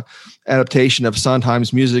this adaptation of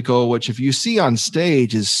Sondheim's musical, which if you see on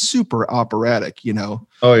stage is super operatic, you know.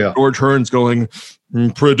 Oh, yeah. George Hearns going,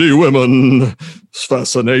 pretty women, it's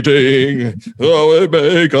fascinating. Oh, it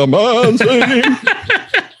make a man sing.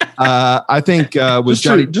 I think was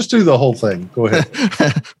just do the whole thing. Go ahead.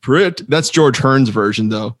 That's George Hearns' version,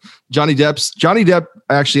 though. Johnny Depp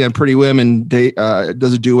actually on Pretty Women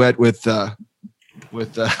does a duet with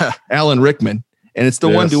Alan Rickman, and it's the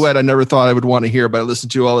one duet I never thought I would want to hear, but I listen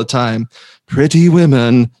to all the time. Pretty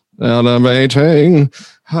women, elevating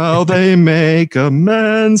how they make a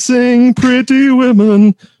man sing. Pretty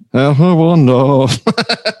women, how I wonder.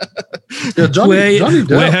 Yeah, Johnny Depp,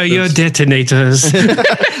 where are your detonators?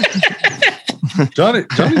 Johnny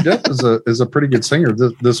Depp is a pretty good singer.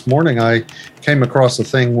 This morning I came across a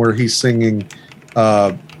thing where he's singing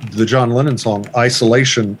the John Lennon song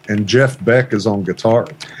 "Isolation" and Jeff Beck is on guitar.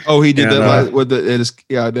 Oh, he did that with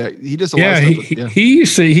he does a lot of stuff. He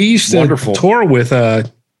used to tour with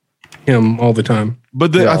him all the time.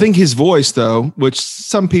 But I think his voice, though, which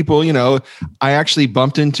some people, you know, I actually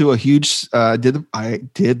bumped into a huge. I did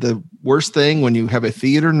the worst thing when you have a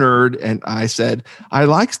theater nerd, and I said I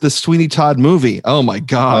liked the Sweeney Todd movie. Oh my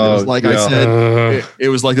god! It was like I said, it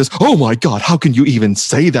was like this. Oh my god! How can you even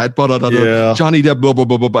say that? Johnny Depp, blah blah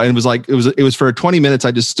blah blah blah. And it was like it was for 20 minutes.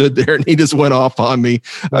 I just stood there, and he just went off on me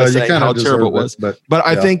saying how terrible it was. But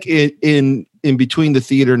I think in between the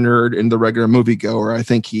theater nerd and the regular moviegoer, I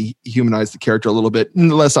think he humanized the character a little bit,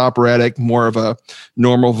 less operatic, more of a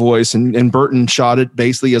normal voice. And Burton shot it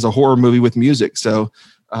basically as a horror movie with music. So,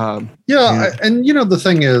 and you know, the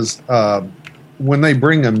thing is, when they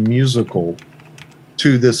bring a musical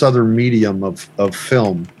to this other medium of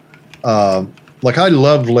film, like I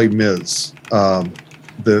love Les Mis,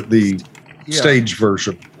 the stage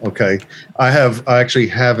version. Okay. I actually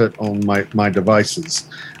have it on my devices.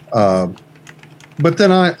 But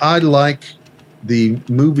then I like the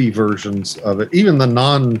movie versions of it, even the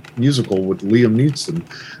non-musical with Liam Neeson.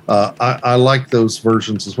 I like those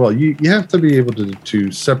versions as well. You have to be able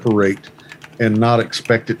to separate and not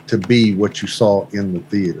expect it to be what you saw in the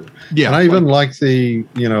theater. Yeah, and I even like the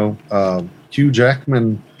Hugh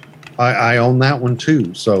Jackman. I own that one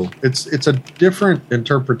too. So it's a different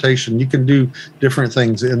interpretation. You can do different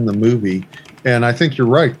things in the movie, and I think you're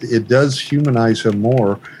right. It does humanize him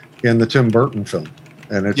more in the Tim Burton film,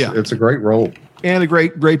 and it's a great role and a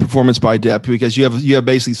great performance by Depp, because you have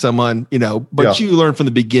basically someone, you know, but you learn from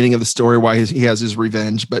the beginning of the story why he has his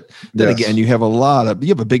revenge. But then again, you have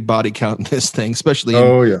a big body count in this thing, especially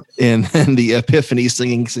in the Epiphany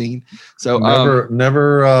singing scene. So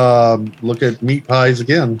never look at meat pies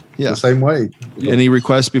again. The same way. Any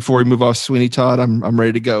requests before we move off Sweeney Todd? I'm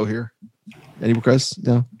ready to go here. Any requests?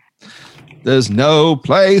 No. There's no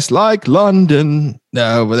place like London.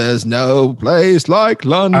 No, but there's no place like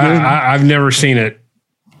London. I've never seen it.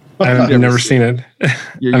 I've never seen it.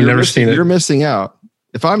 I've never seen it. You're missing out.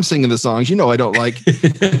 If I'm singing the songs, you know I don't like.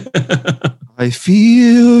 I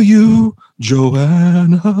feel you,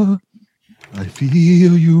 Joanna. I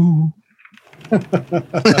feel you.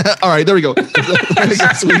 All right, there we go.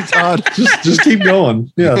 Sweet Todd. Just keep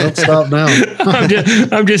going. Yeah, don't stop now.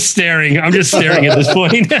 I'm just staring. I'm just staring at this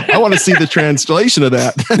point. I want to see the translation of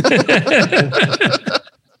that.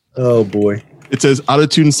 Oh boy. It says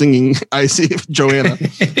auto-tune singing. I see Joanna.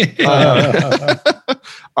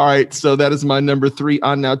 All right, so that is my number 3.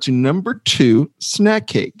 On now to number 2, snack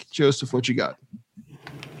cake. Joseph, what you got?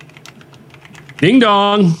 Ding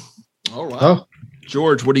dong. All right. Oh.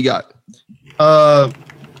 George, what do you got?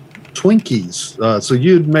 Twinkies. So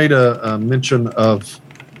you'd made a mention of,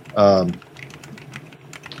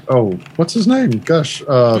 what's his name? Gosh.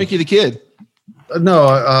 Twinkie the Kid.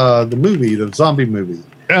 No, the movie, the zombie movie.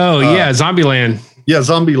 Oh, yeah, Zombieland. Yeah,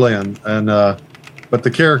 Zombieland. And, but the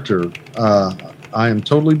character, I am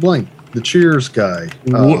totally blank. The Cheers guy.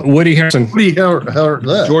 Woody Harrelson.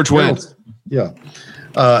 George Wendt. Yeah.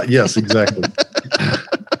 Yes, exactly.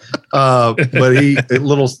 But a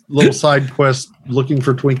little side quest looking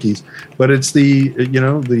for Twinkies, but it's the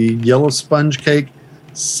yellow sponge cake.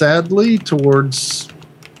 Sadly, towards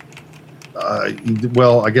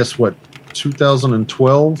I guess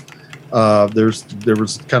 2012. There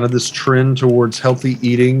was kind of this trend towards healthy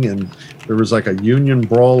eating, and there was like a union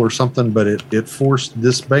brawl or something, but it forced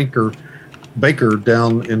this baker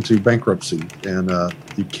down into bankruptcy, and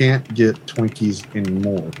you can't get Twinkies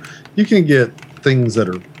anymore. You can get things that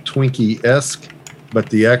are Twinkie-esque, but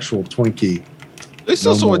the actual Twinkie. They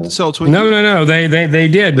still sell Twinkies. No. They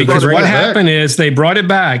did, because what happened is they brought it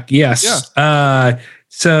back. Yes. Yeah.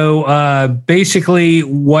 So basically,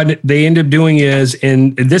 what they end up doing is,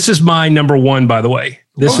 and this is my number 1, by the way.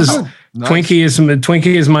 This is nice.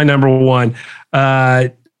 Twinkie is my number 1.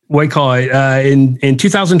 What do you call it? In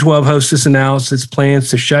 2012, Hostess announced its plans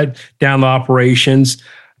to shut down the operations.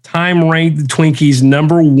 Time ranked the Twinkies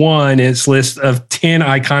number 1 in its list of 10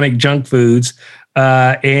 iconic junk foods.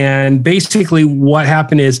 And basically what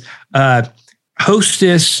happened is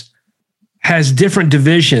Hostess has different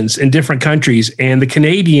divisions in different countries, and the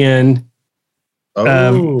Canadian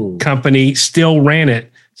company still ran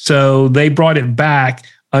it. So they brought it back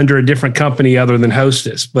under a different company other than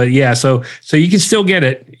Hostess. But yeah, so you can still get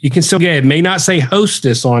it. You can still get it. It may not say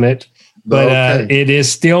Hostess on it, but it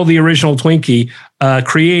is still the original Twinkie.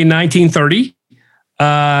 Created in 1930.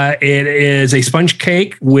 It is a sponge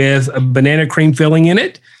cake with a banana cream filling in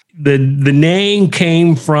it. The name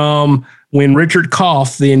came from when Richard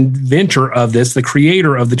Koff, the inventor of this, the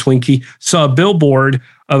creator of the Twinkie, saw a billboard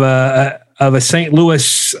of a St.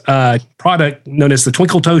 Louis product known as the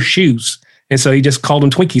Twinkle Toe shoes. And so he just called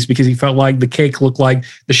them Twinkies because he felt like the cake looked like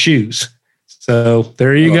the shoes. So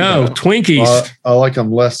there you go. Twinkies. I like them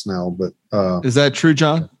less now, but. Is that true,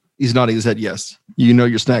 John? He's nodding his head yes. You know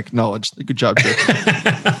your snack knowledge. Good job, Joe.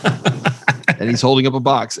 And he's holding up a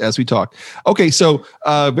box as we talk. Okay, so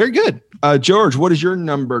very good. George, what is your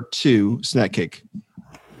number 2 snack cake?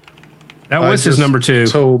 That was his number 2.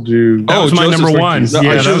 Told you. That was my number 1.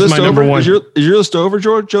 Yeah, that was my number 1. Is your list over,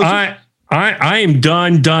 George? I am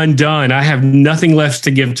done. I have nothing left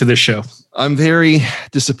to give to this show. I'm very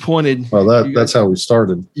disappointed. Well, that's how we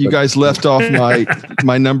started. You guys left off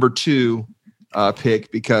my number 2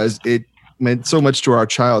 pick because it meant so much to our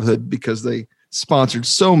childhood because they sponsored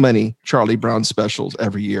so many Charlie Brown specials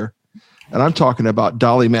every year. And I'm talking about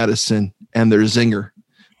Dolly Madison and their Zinger,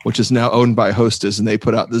 which is now owned by Hostess, and they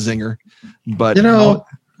put out the Zinger. But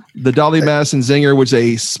the Dolly Madison Zinger was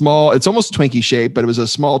a small, it's almost Twinkie shaped, but it was a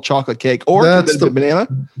small chocolate cake or the banana.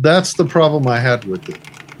 That's the problem I had with it.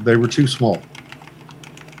 They were too small.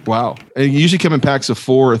 Wow. And it usually come in packs of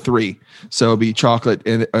 4 or 3. So it'd be chocolate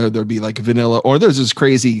and there'd be like vanilla, or there's this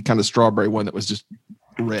crazy kind of strawberry one that was just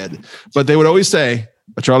red. But they would always say,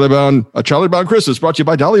 a Charlie Brown Christmas brought to you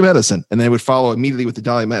by Dolly Madison. And they would follow immediately with the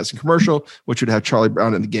Dolly Madison commercial, which would have Charlie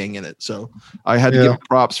Brown and the gang in it. So I had to give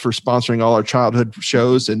props for sponsoring all our childhood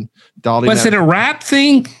shows. And Dolly Madison. It a wrap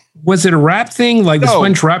thing? Was it a wrap thing? Like the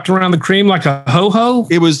sponge wrapped around the cream like a ho-ho?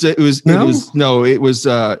 It was a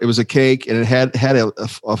cake, and it had a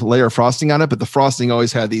layer of frosting on it, but the frosting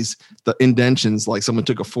always had the indentions, like someone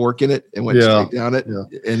took a fork in it and went straight down it. Yeah.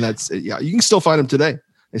 And that's you can still find them today.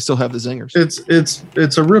 They still have the Zingers.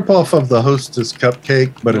 It's a ripoff of the Hostess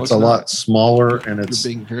cupcake, but it's a lot smaller, and it's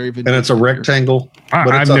a rectangle.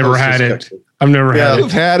 I've never had it. I've never had it.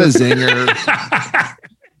 You've had a Zinger.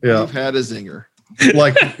 Yeah, you've had a Zinger.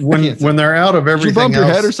 Like when they're out of everything, did you bump your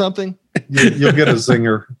else, head or something? You'll get a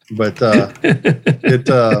Zinger, but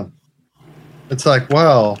it's like,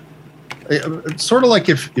 wow. It's sort of like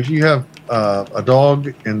if you have a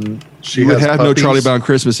dog and you would have puppies, no Charlie Brown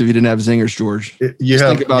Christmas if you didn't have zingers, George. You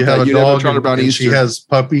have a dog and she has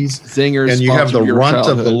puppies, zingers, and you have the runt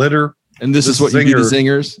of the litter. And this is what you do to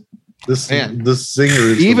zingers. This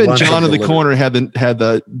zinger is even John in the corner had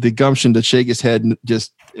the gumption to shake his head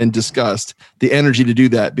just in disgust, the energy to do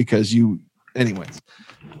that because anyways.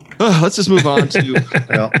 Let's just move on to.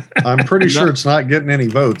 Well, I'm pretty sure it's not getting any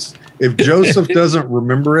votes. If Joseph doesn't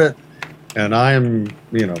remember it, and I am,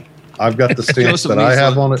 I've got the stamp that I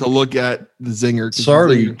have on it to look at the zinger.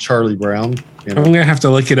 Sorry, Charlie Brown. I'm gonna have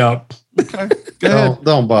to look it up. Okay, go ahead.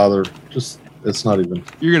 Don't bother. It's not even.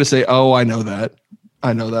 You're gonna say, "Oh, I know that.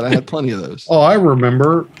 I know that. I had plenty of those." Oh, I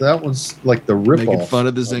remember. That was like the ripoff. Making fun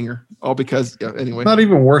of the zinger. All because anyway. Not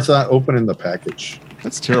even worth that opening the package.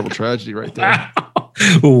 That's terrible tragedy right there.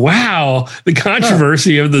 Wow. The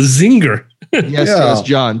controversy of the zinger. Yes,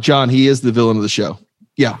 John. John, he is the villain of the show.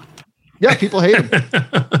 Yeah. Yeah, people hate him.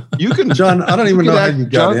 You can John, I don't even know how you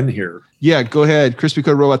got in here. Yeah, go ahead.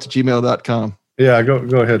 crispycoderobot@gmail.com. Yeah, go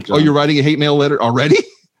ahead, John. Oh, you're writing a hate mail letter already?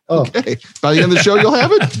 Oh. Okay. By the end of the show, you'll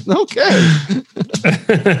have it? Okay.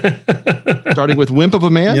 Starting with Wimp of a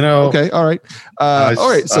Man? Okay. All right. All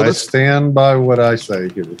right. So let's stand by what I say.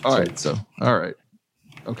 All right.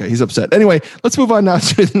 Okay. He's upset. Anyway, let's move on now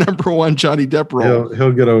to the number one Johnny Depp role.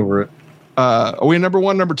 He'll get over it. Are we in number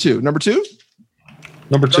one, number two? Number two?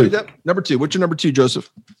 Number two. Number two. What's your number two,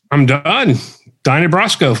 Joseph? I'm done. Donnie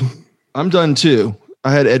Brasco. I'm done too.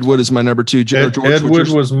 I had Ed Wood as my number two. George, Ed Wood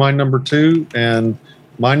was my number two, and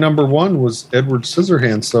my number one was Edward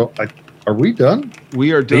Scissorhands. So are we done?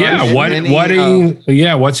 We are done. Yeah. What's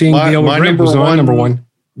in Deal with Greg was my number one.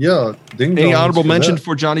 Yeah. Any honorable mention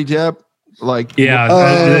for Johnny Depp?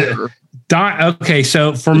 Okay.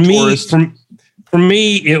 So for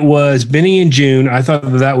me, it was Benny and June. I thought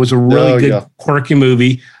that was a really good, quirky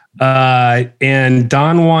movie. And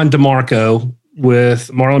Don Juan DeMarco with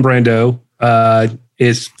Marlon Brando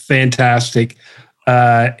is fantastic.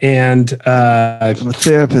 I'm a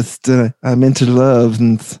therapist. I'm into love,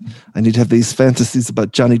 and I need to have these fantasies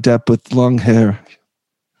about Johnny Depp with long hair.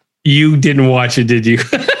 You didn't watch it, did you?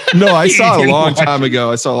 No, I saw it a long time ago.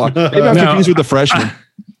 Maybe I'm confused with The Freshman.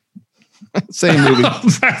 Same movie.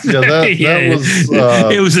 That was.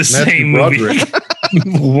 It was the same movie.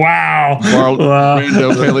 Wow.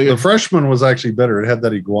 The Freshman was actually better. It had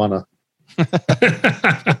that iguana.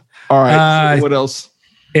 All right. So what else?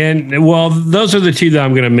 And those are the two that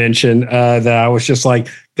I'm going to mention. That I was just like,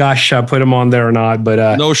 gosh, should I put them on there or not?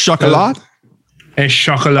 But no chocolat. And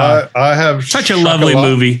chocolat. I have such a lovely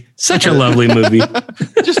movie. Such a lovely movie.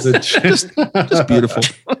 just beautiful.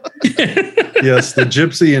 Yes, the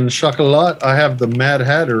Gypsy and Chocolat. I have the Mad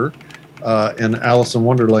Hatter in Alice in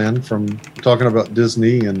Wonderland from talking about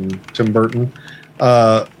Disney and Tim Burton.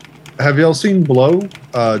 Have y'all seen Blow,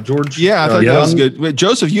 George? Yeah, I thought that was good. Wait,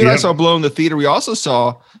 Joseph, you and I saw Blow in the theater. We also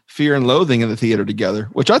saw Fear and Loathing in the theater together,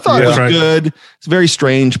 which I thought was good. It's very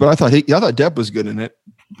strange, but I thought Depp was good in it.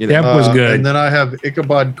 Depp was good. And then I have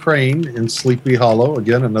Ichabod Crane in Sleepy Hollow.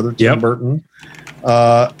 Again, another Tim Burton.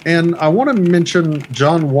 And I want to mention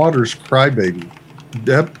John Waters' Crybaby.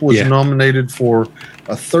 Depp was nominated for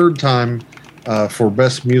a third time for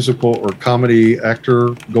Best Musical or Comedy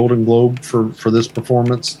Actor Golden Globe for this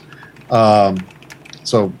performance. Those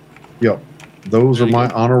are my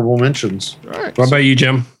honorable mentions. All right. What about you,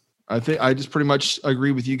 Jim? I think I just pretty much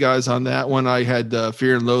agree with you guys on that one. I had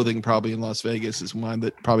Fear and Loathing probably in Las Vegas is one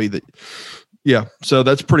that probably that. Yeah. So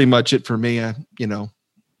that's pretty much it for me.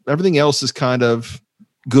 Everything else is kind of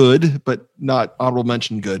good, but not honorable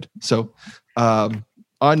mention good. So, on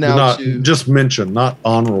now to just mention, not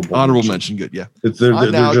honorable. Honorable mention good. Yeah. They're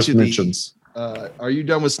just mentions. Are you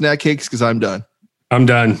done with snack cakes? Because I'm done. I'm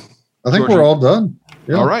done. I think we're all done.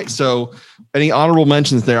 Yeah. All right. So any honorable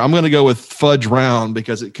mentions there? I'm going to go with Fudge Round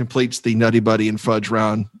because it completes the Nutty Buddy and Fudge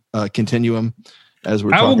Round continuum.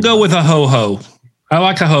 I will go with a ho-ho. I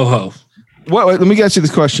like a ho-ho. Wait, let me ask you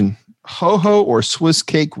this question. Ho-ho or Swiss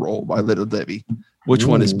cake roll by Little Debbie? Which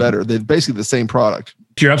one is better? They're basically the same product.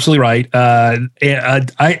 You're absolutely right.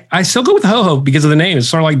 I still go with the ho-ho because of the name. It's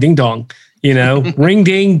sort of like Ding Dong. Ring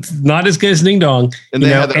ding, not as good as Ding Dong. And they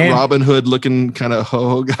have that Robin Hood looking kind of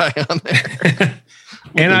ho-ho guy on there.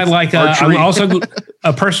 And I like, I'm also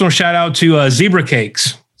a personal shout out to Zebra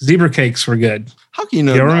Cakes. Zebra Cakes were good. How can you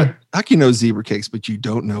know? How can you know Zebra Cakes, but you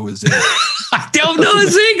don't know a zinger? I don't know a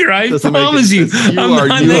zinger. I promise you. You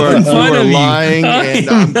are lying, and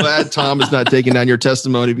I'm glad Tom is not taking down your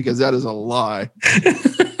testimony because that is a lie.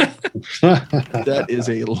 That is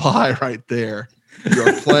a lie right there.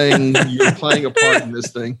 You're playing a part in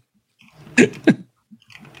this thing.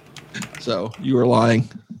 So you are lying.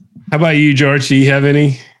 How about you, George? Do you have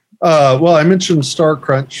any? Well, I mentioned Star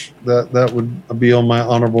Crunch. That would be on my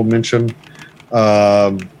honorable mention.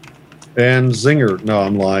 And Zinger. No,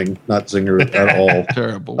 I'm lying. Not Zinger at all.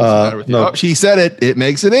 Terrible. No. Oh, she said it. It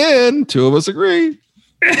makes it in. Two of us agree.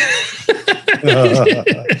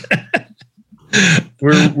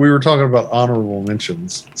 We were talking about honorable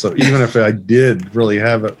mentions. So even if I did really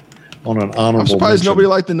have it on an honorable I'm surprised mention, nobody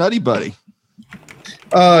liked the Nutty Buddy.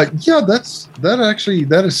 Yeah,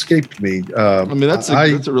 that escaped me. I mean, that's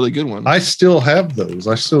a really good one. I still have those.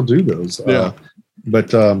 I still do those. Yeah.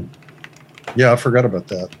 Yeah, I forgot about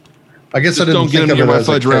that. I guess Just I didn't don't get them near my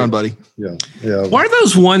fudge round, buddy. Yeah. What are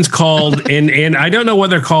those ones called? and I don't know what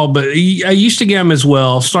they're called, but I used to get them as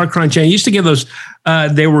well. Star Crunch. I used to get those.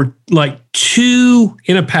 They were like 2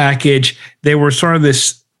 in a package. They were sort of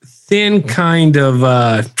this thin kind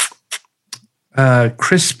of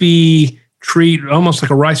crispy treat, almost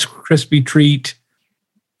like a Rice Krispie treat.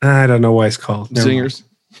 I don't know what it's called. Zingers.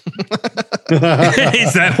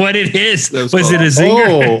 Is that what it is? Was it a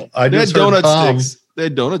zinger? Oh, I just heard Tom. Sticks. They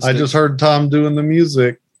had donut sticks. I just heard Tom doing the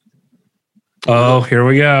music. Oh, here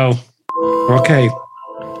we go. Okay.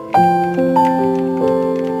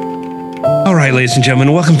 All right, ladies and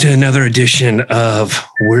gentlemen, welcome to another edition of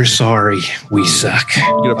We're Sorry, We Suck.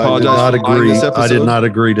 You apologize. I did not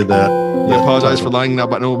agree to that. You apologize for lying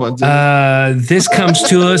about no one's. This comes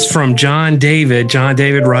to us from John David. John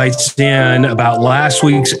David writes in about last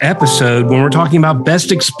week's episode when we're talking about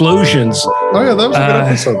best explosions. Oh, yeah, that was a good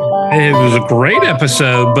episode. It was a great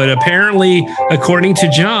episode, but apparently, according to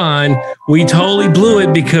John, we totally blew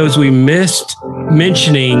it because we missed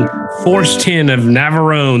mentioning Force 10 of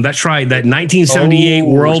Navarone. That's right, that 1978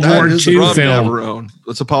 World War II film. Navarone.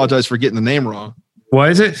 Let's apologize for getting the name wrong. What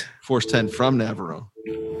is it? Force 10 from Navarone.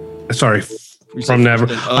 Sorry, from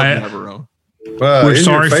Navarone. We're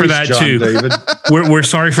sorry for that John too. David. We're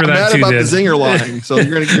sorry for that too. About the Zinger line, so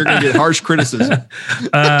you're gonna get harsh criticism.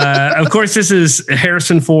 Of course, this is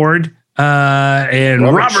Harrison Ford and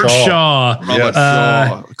Robert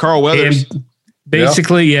Shaw. Carl Weathers. And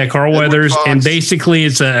basically, Carl Weathers, and basically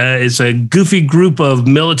it's a goofy group of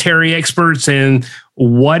military experts. And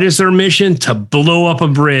what is their mission? To blow up a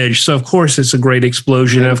bridge. So of course it's a great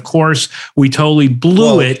explosion. And of course we totally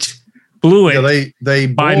blew it. Yeah, they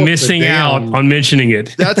by missing out on mentioning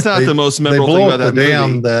it. That's not the most memorable thing about that movie.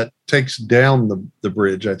 Dam that takes down the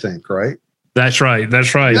bridge, I think, right? That's right.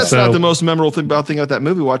 That's not the most memorable thing about that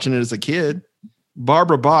movie. Watching it as a kid,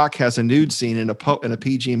 Barbara Bach has a nude scene in a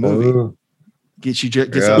PG movie.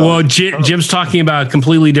 Well, Jim's talking about a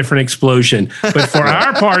completely different explosion, but for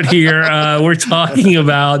our part here, we're talking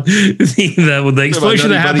about the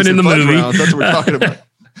explosion that happened in the movie. That's what we're talking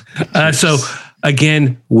about. So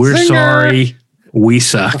again, we're sorry, we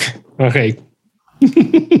suck. Okay.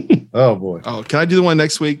 Oh boy. Oh, can I do the one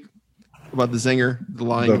next week about the Zinger, the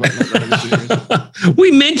lying?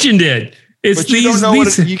 We mentioned it. It's but you don't know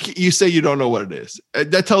you say you don't know what it is.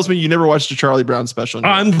 That tells me you never watched a Charlie Brown special.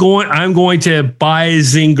 I'm going to buy a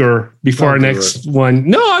Zinger before our next one.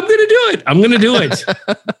 No, I'm going to do it.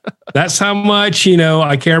 That's how much,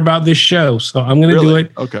 I care about this show. So I'm going to do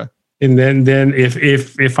it. Okay. And then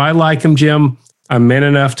if I like him, Jim, I'm man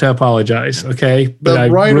enough to apologize. Okay. But I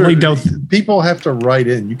really don't. People have to write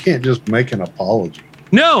in. You can't just make an apology.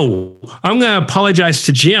 No, I'm going to apologize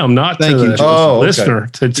to Jim, not to the listener,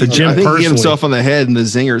 to Jim I think personally. He hit himself on the head in the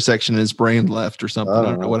Zinger section and his brain left or something. I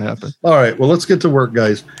don't know what happened. All right. Well, let's get to work,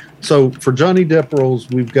 guys. So for Johnny Depp roles,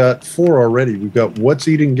 we've got 4 already. We've got What's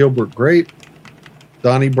Eating Gilbert Grape,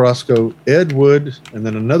 Donnie Brasco, Ed Wood, and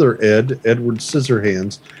then another Edward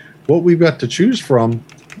Scissorhands. What we've got to choose from,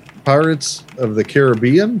 Pirates of the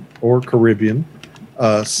Caribbean or Caribbean,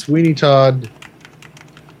 Sweeney Todd,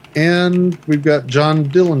 and we've got John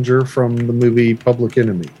Dillinger from the movie Public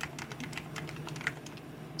Enemy.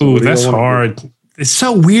 Ooh, that's hard. It's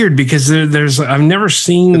so weird because there's I've never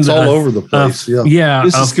seen it's all over the place.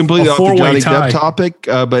 This is completely off the Johnny Depp topic,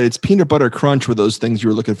 but it's peanut butter crunch were those things you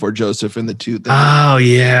were looking for, Joseph, in the 2 things. Oh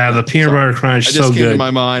yeah, the peanut butter crunch. I just came to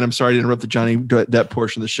my mind. I'm sorry to interrupt the Johnny Depp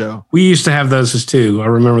portion of the show. We used to have those as too. I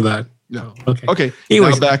remember that. No. Okay.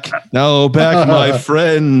 Anyways. Now back, my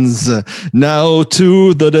friends. Now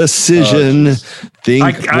to the decision.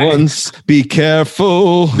 Think once. Be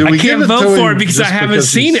careful. I can't vote for it because I haven't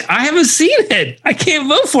seen it. I haven't seen it. I can't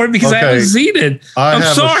vote for it because I haven't seen it. I'm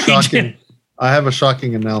sorry. I have a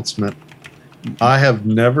shocking announcement. I have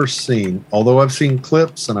never seen, although I've seen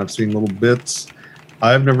clips and I've seen little bits,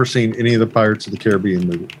 I have never seen any of the Pirates of the Caribbean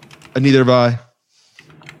movie. Neither have I.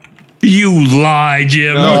 You lie,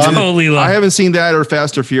 Jim. No, You totally lie. I haven't seen that or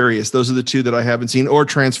Fast or Furious. Those are the two that I haven't seen, or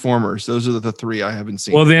Transformers. Those are the three I haven't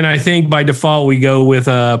seen. Well, then I think by default we go with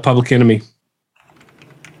Public Enemy.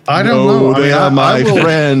 I don't know. My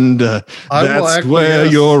friend. That's where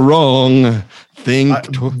you're wrong.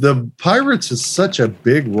 The Pirates is such a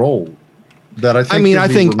big role that I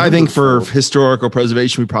think. I think for historical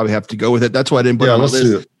preservation, we probably have to go with it. That's why I didn't put it on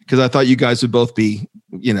this, because I thought you guys would both be,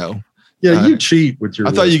 Yeah, you cheat with your.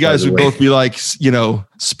 I thought you guys would both be like,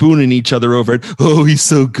 spooning each other over it. Oh, he's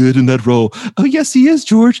so good in that role. Oh, yes, he is,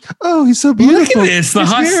 George. Oh, he's so beautiful. Look at this, the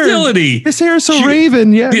hostility. His hair is so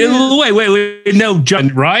raven. Yeah. Wait. No, John,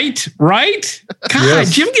 right? God,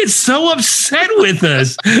 yes. Jim gets so upset with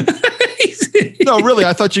us. No, really,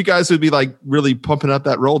 I thought you guys would be like really pumping up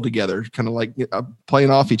that role together, kind of like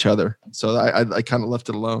playing off each other. So I kind of left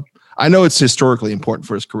it alone. I know it's historically important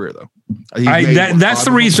for his career, though. That's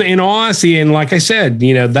the reason, in all honesty, and like I said,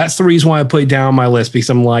 that's the reason why I put it down on my list, because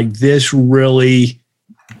I'm like, this really,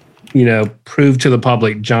 proved to the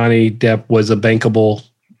public Johnny Depp was a bankable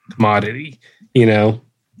commodity.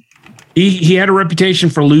 He had a reputation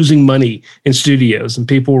for losing money in studios, and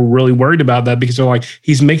people were really worried about that because they're like,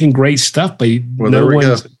 he's making great stuff, but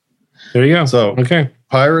there you go. So okay.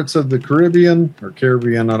 Pirates of the Caribbean or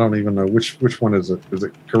Caribbean. I don't even know which one is it. Is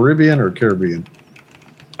it Caribbean or Caribbean?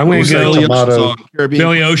 I'm going to go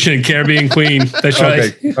Billy Ocean, Caribbean Queen. That's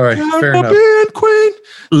right. Okay. All right. Fair enough. Queen.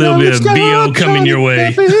 A little bit of B.O. coming your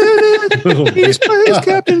way. He's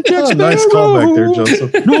Captain Jack Sparrow. Nice callback there,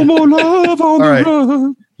 Joseph. No more love on the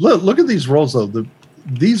run. Look at these roles, though.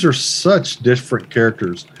 These are such different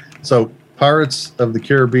characters. So, Pirates of the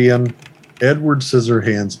Caribbean, Edward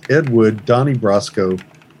Scissorhands, Ed Wood, Donnie Brasco,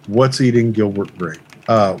 What's Eating Gilbert Grape.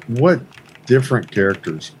 What different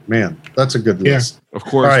characters. Man, that's a good list. Of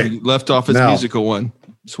course, we left off his musical one,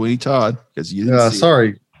 Sweeney Todd, because you didn't see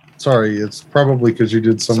Sorry, it's probably because you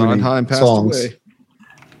did so many songs. Away.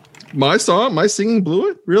 My singing blew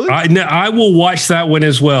it? Really? I will watch that one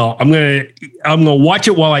as well. I'm gonna watch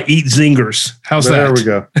it while I eat zingers. How's that? There we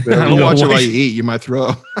go. Don't watch it while you eat. You might throw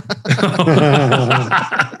up.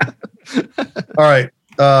 All right.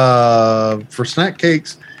 For snack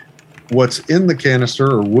cakes, what's in the canister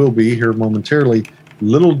or will be here momentarily: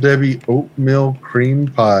 Little Debbie oatmeal cream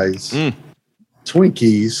pies,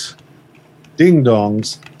 Twinkies, Ding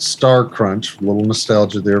Dongs, Star Crunch. A little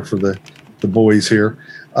nostalgia there for the boys here.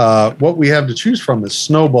 What we have to choose from is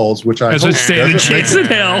Snowballs, which I hope stand a chance in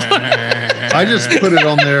hell. I just put it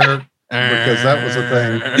on there because that was a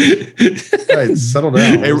thing. Right, settle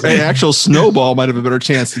down. An actual snowball might have a better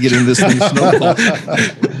chance to get into this than Snowball.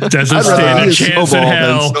 Doesn't stand a chance in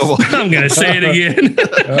hell. I'm going to say it again.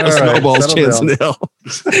 Snowball's chance in hell.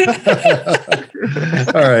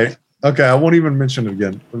 All right. Okay, I won't even mention it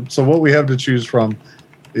again. So what we have to choose from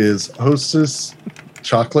is Hostess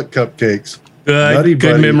chocolate cupcakes, Nutty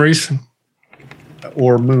good Buddy, memories,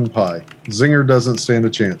 or Moon Pie. Zinger doesn't stand a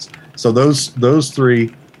chance. So those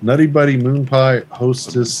three: Nutty Buddy, Moon Pie,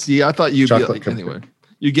 Hostess. See, I thought you'd be like, anyway.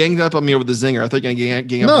 You ganged up on me over the Zinger. I thought you were going to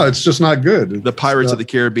gang up. No, it's just not good. The Pirates of the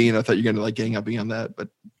Caribbean. I thought you were going to gang up on that, but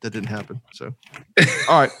that didn't happen. So,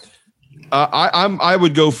 all right. I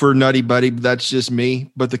would go for Nutty Buddy, but that's just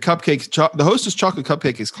me. But the cupcakes, the Hostess chocolate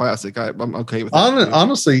cupcake is classic. I'm okay with that.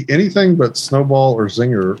 Honestly, anything but Snowball or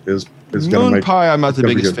Zinger is going to make. Moon Pie, I'm not the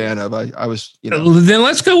biggest fan of. I was, Then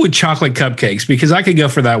let's go with chocolate cupcakes because I could go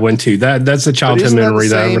for that one too. That's a childhood memory.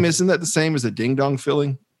 Isn't that the same as a Ding Dong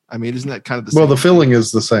filling? I mean, isn't that kind of the same? Well, the filling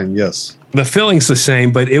is the same. Yes, the filling's the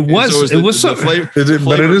same, but it was the flavor.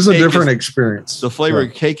 But it is a different experience. The flavor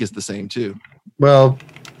of cake is the same too. Well,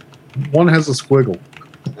 one has a squiggle.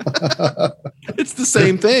 It's the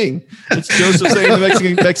same thing. It's Joseph saying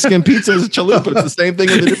the Mexican pizza is a chalupa. It's the same thing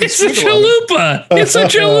with a different chalupa. It's a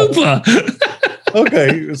chalupa.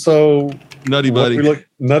 Okay, so Nutty Buddy.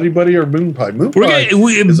 Nutty Buddy or Moon Pie? Moon Pie.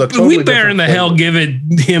 We bear in the hell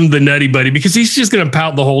giving him the Nutty Buddy because he's just going to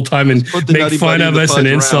pout the whole time and make fun of us and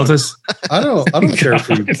insult us. I don't care if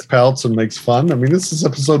he pouts and makes fun. I mean, this is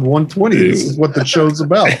episode 120. This is what the show's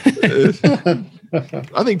about.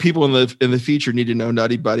 I think people in the future need to know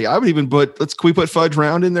Nutty Buddy. I would even can we put Fudge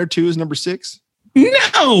Round in there too as number 6?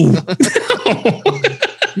 No.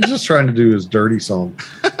 He's just trying to do his dirty song.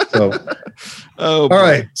 So, all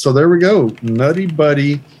right. So there we go. Nutty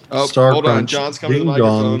Buddy. Star hold Crunch, on. John's coming to the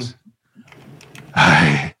microphone.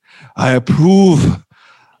 I approve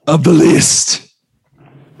of the list.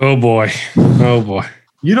 Oh boy.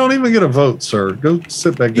 You don't even get a vote, sir. Go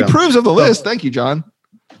sit back down. He approves of the list. Thank you, John.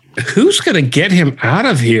 Who's going to get him out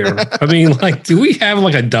of here? I mean, do we have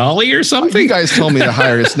like a dolly or something? You guys told me to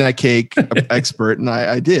hire a snack cake expert, and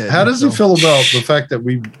I did. How does he feel about the fact that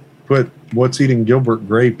we put What's Eating Gilbert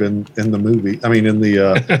Grape in the movie. I mean, in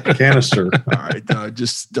the canister. All right,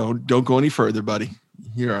 just don't go any further, buddy.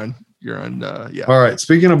 You're on. Yeah. All right.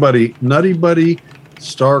 Speaking of Buddy, Nutty Buddy,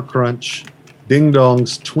 Star Crunch, Ding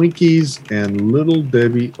Dongs, Twinkies, and Little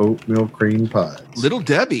Debbie oatmeal cream pies. Little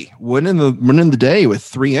Debbie winning the day with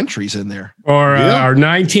 3 entries in there. Or our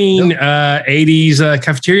 1980s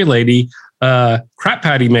cafeteria lady, Crap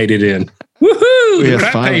Patty made it in. Woohoo! Yeah,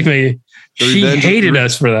 Crap Patty made it. She hated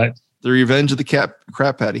us for that. The revenge of the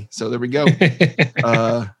Crap Patty. So there we go.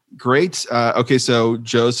 Great. Okay, so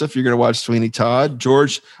Joseph, you're going to watch Sweeney Todd.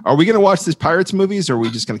 George, are we going to watch these Pirates movies, or are we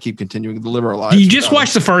just going to keep continuing to live our lives? You just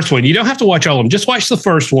watch the first one. You don't have to watch all of them. Just watch the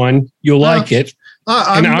first one. You'll like it.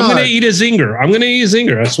 I'm going to eat a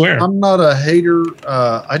zinger. I swear. I'm not a hater.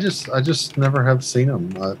 I just never have seen them.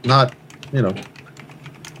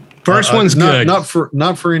 First one's good.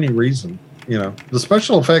 Not for any reason. The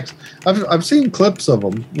special effects. I've seen clips of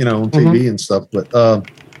them, on TV and stuff. But I'm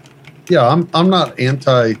not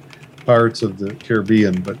anti Pirates of the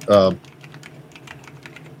Caribbean, but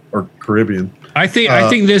or Caribbean. I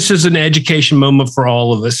think this is an education moment for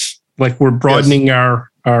all of us. Like we're broadening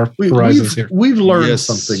our horizons here. We've learned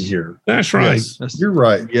something here. That's right. Yes, you're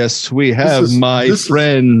right. Yes, we have,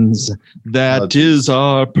 friends. That is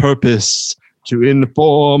our purpose. To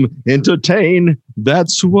inform, entertain.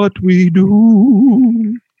 That's what we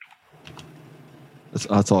do.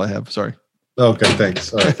 That's all I have. Sorry. Okay,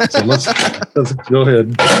 thanks. All right, so let's go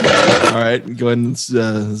ahead. All right, go ahead and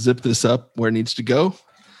zip this up where it needs to go.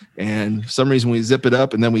 And for some reason we zip it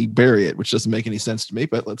up and then we bury it, which doesn't make any sense to me.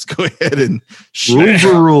 But let's go ahead and shoot it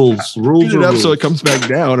up so it comes back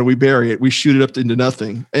down, and we bury it. We shoot it up into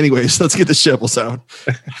nothing. Anyways, let's get the shovels out.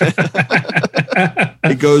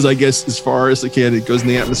 It goes, I guess, as far as it can. It goes in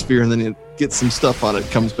the atmosphere, and then it gets some stuff on it,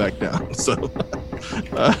 comes back down. So,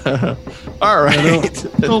 all right.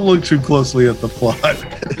 Don't look too closely at the plot.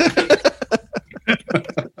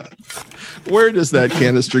 Where does that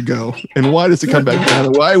canister go? And why does it come back down?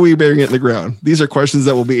 And why are we burying it in the ground? These are questions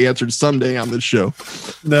that will be answered someday on this show.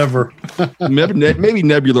 Never. Maybe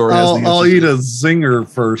Nebula has the answer. I'll eat a zinger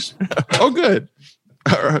first. Oh, good.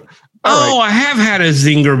 All right. I have had a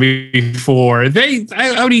zinger before. I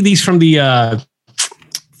would eat these from the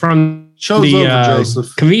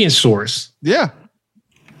convenience stores. Yeah.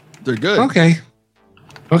 They're good. Okay.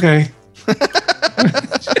 All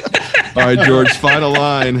right, George, final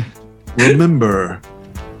line. Remember,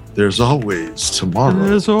 there's always tomorrow.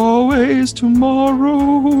 There's always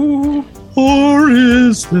tomorrow. Or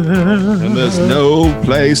is there? And there's no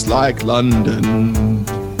place like London.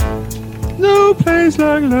 No place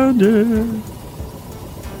like London.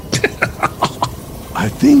 I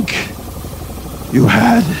think you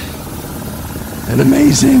had an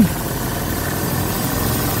amazing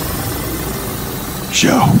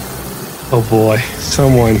show. Oh boy,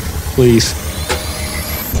 someone, please.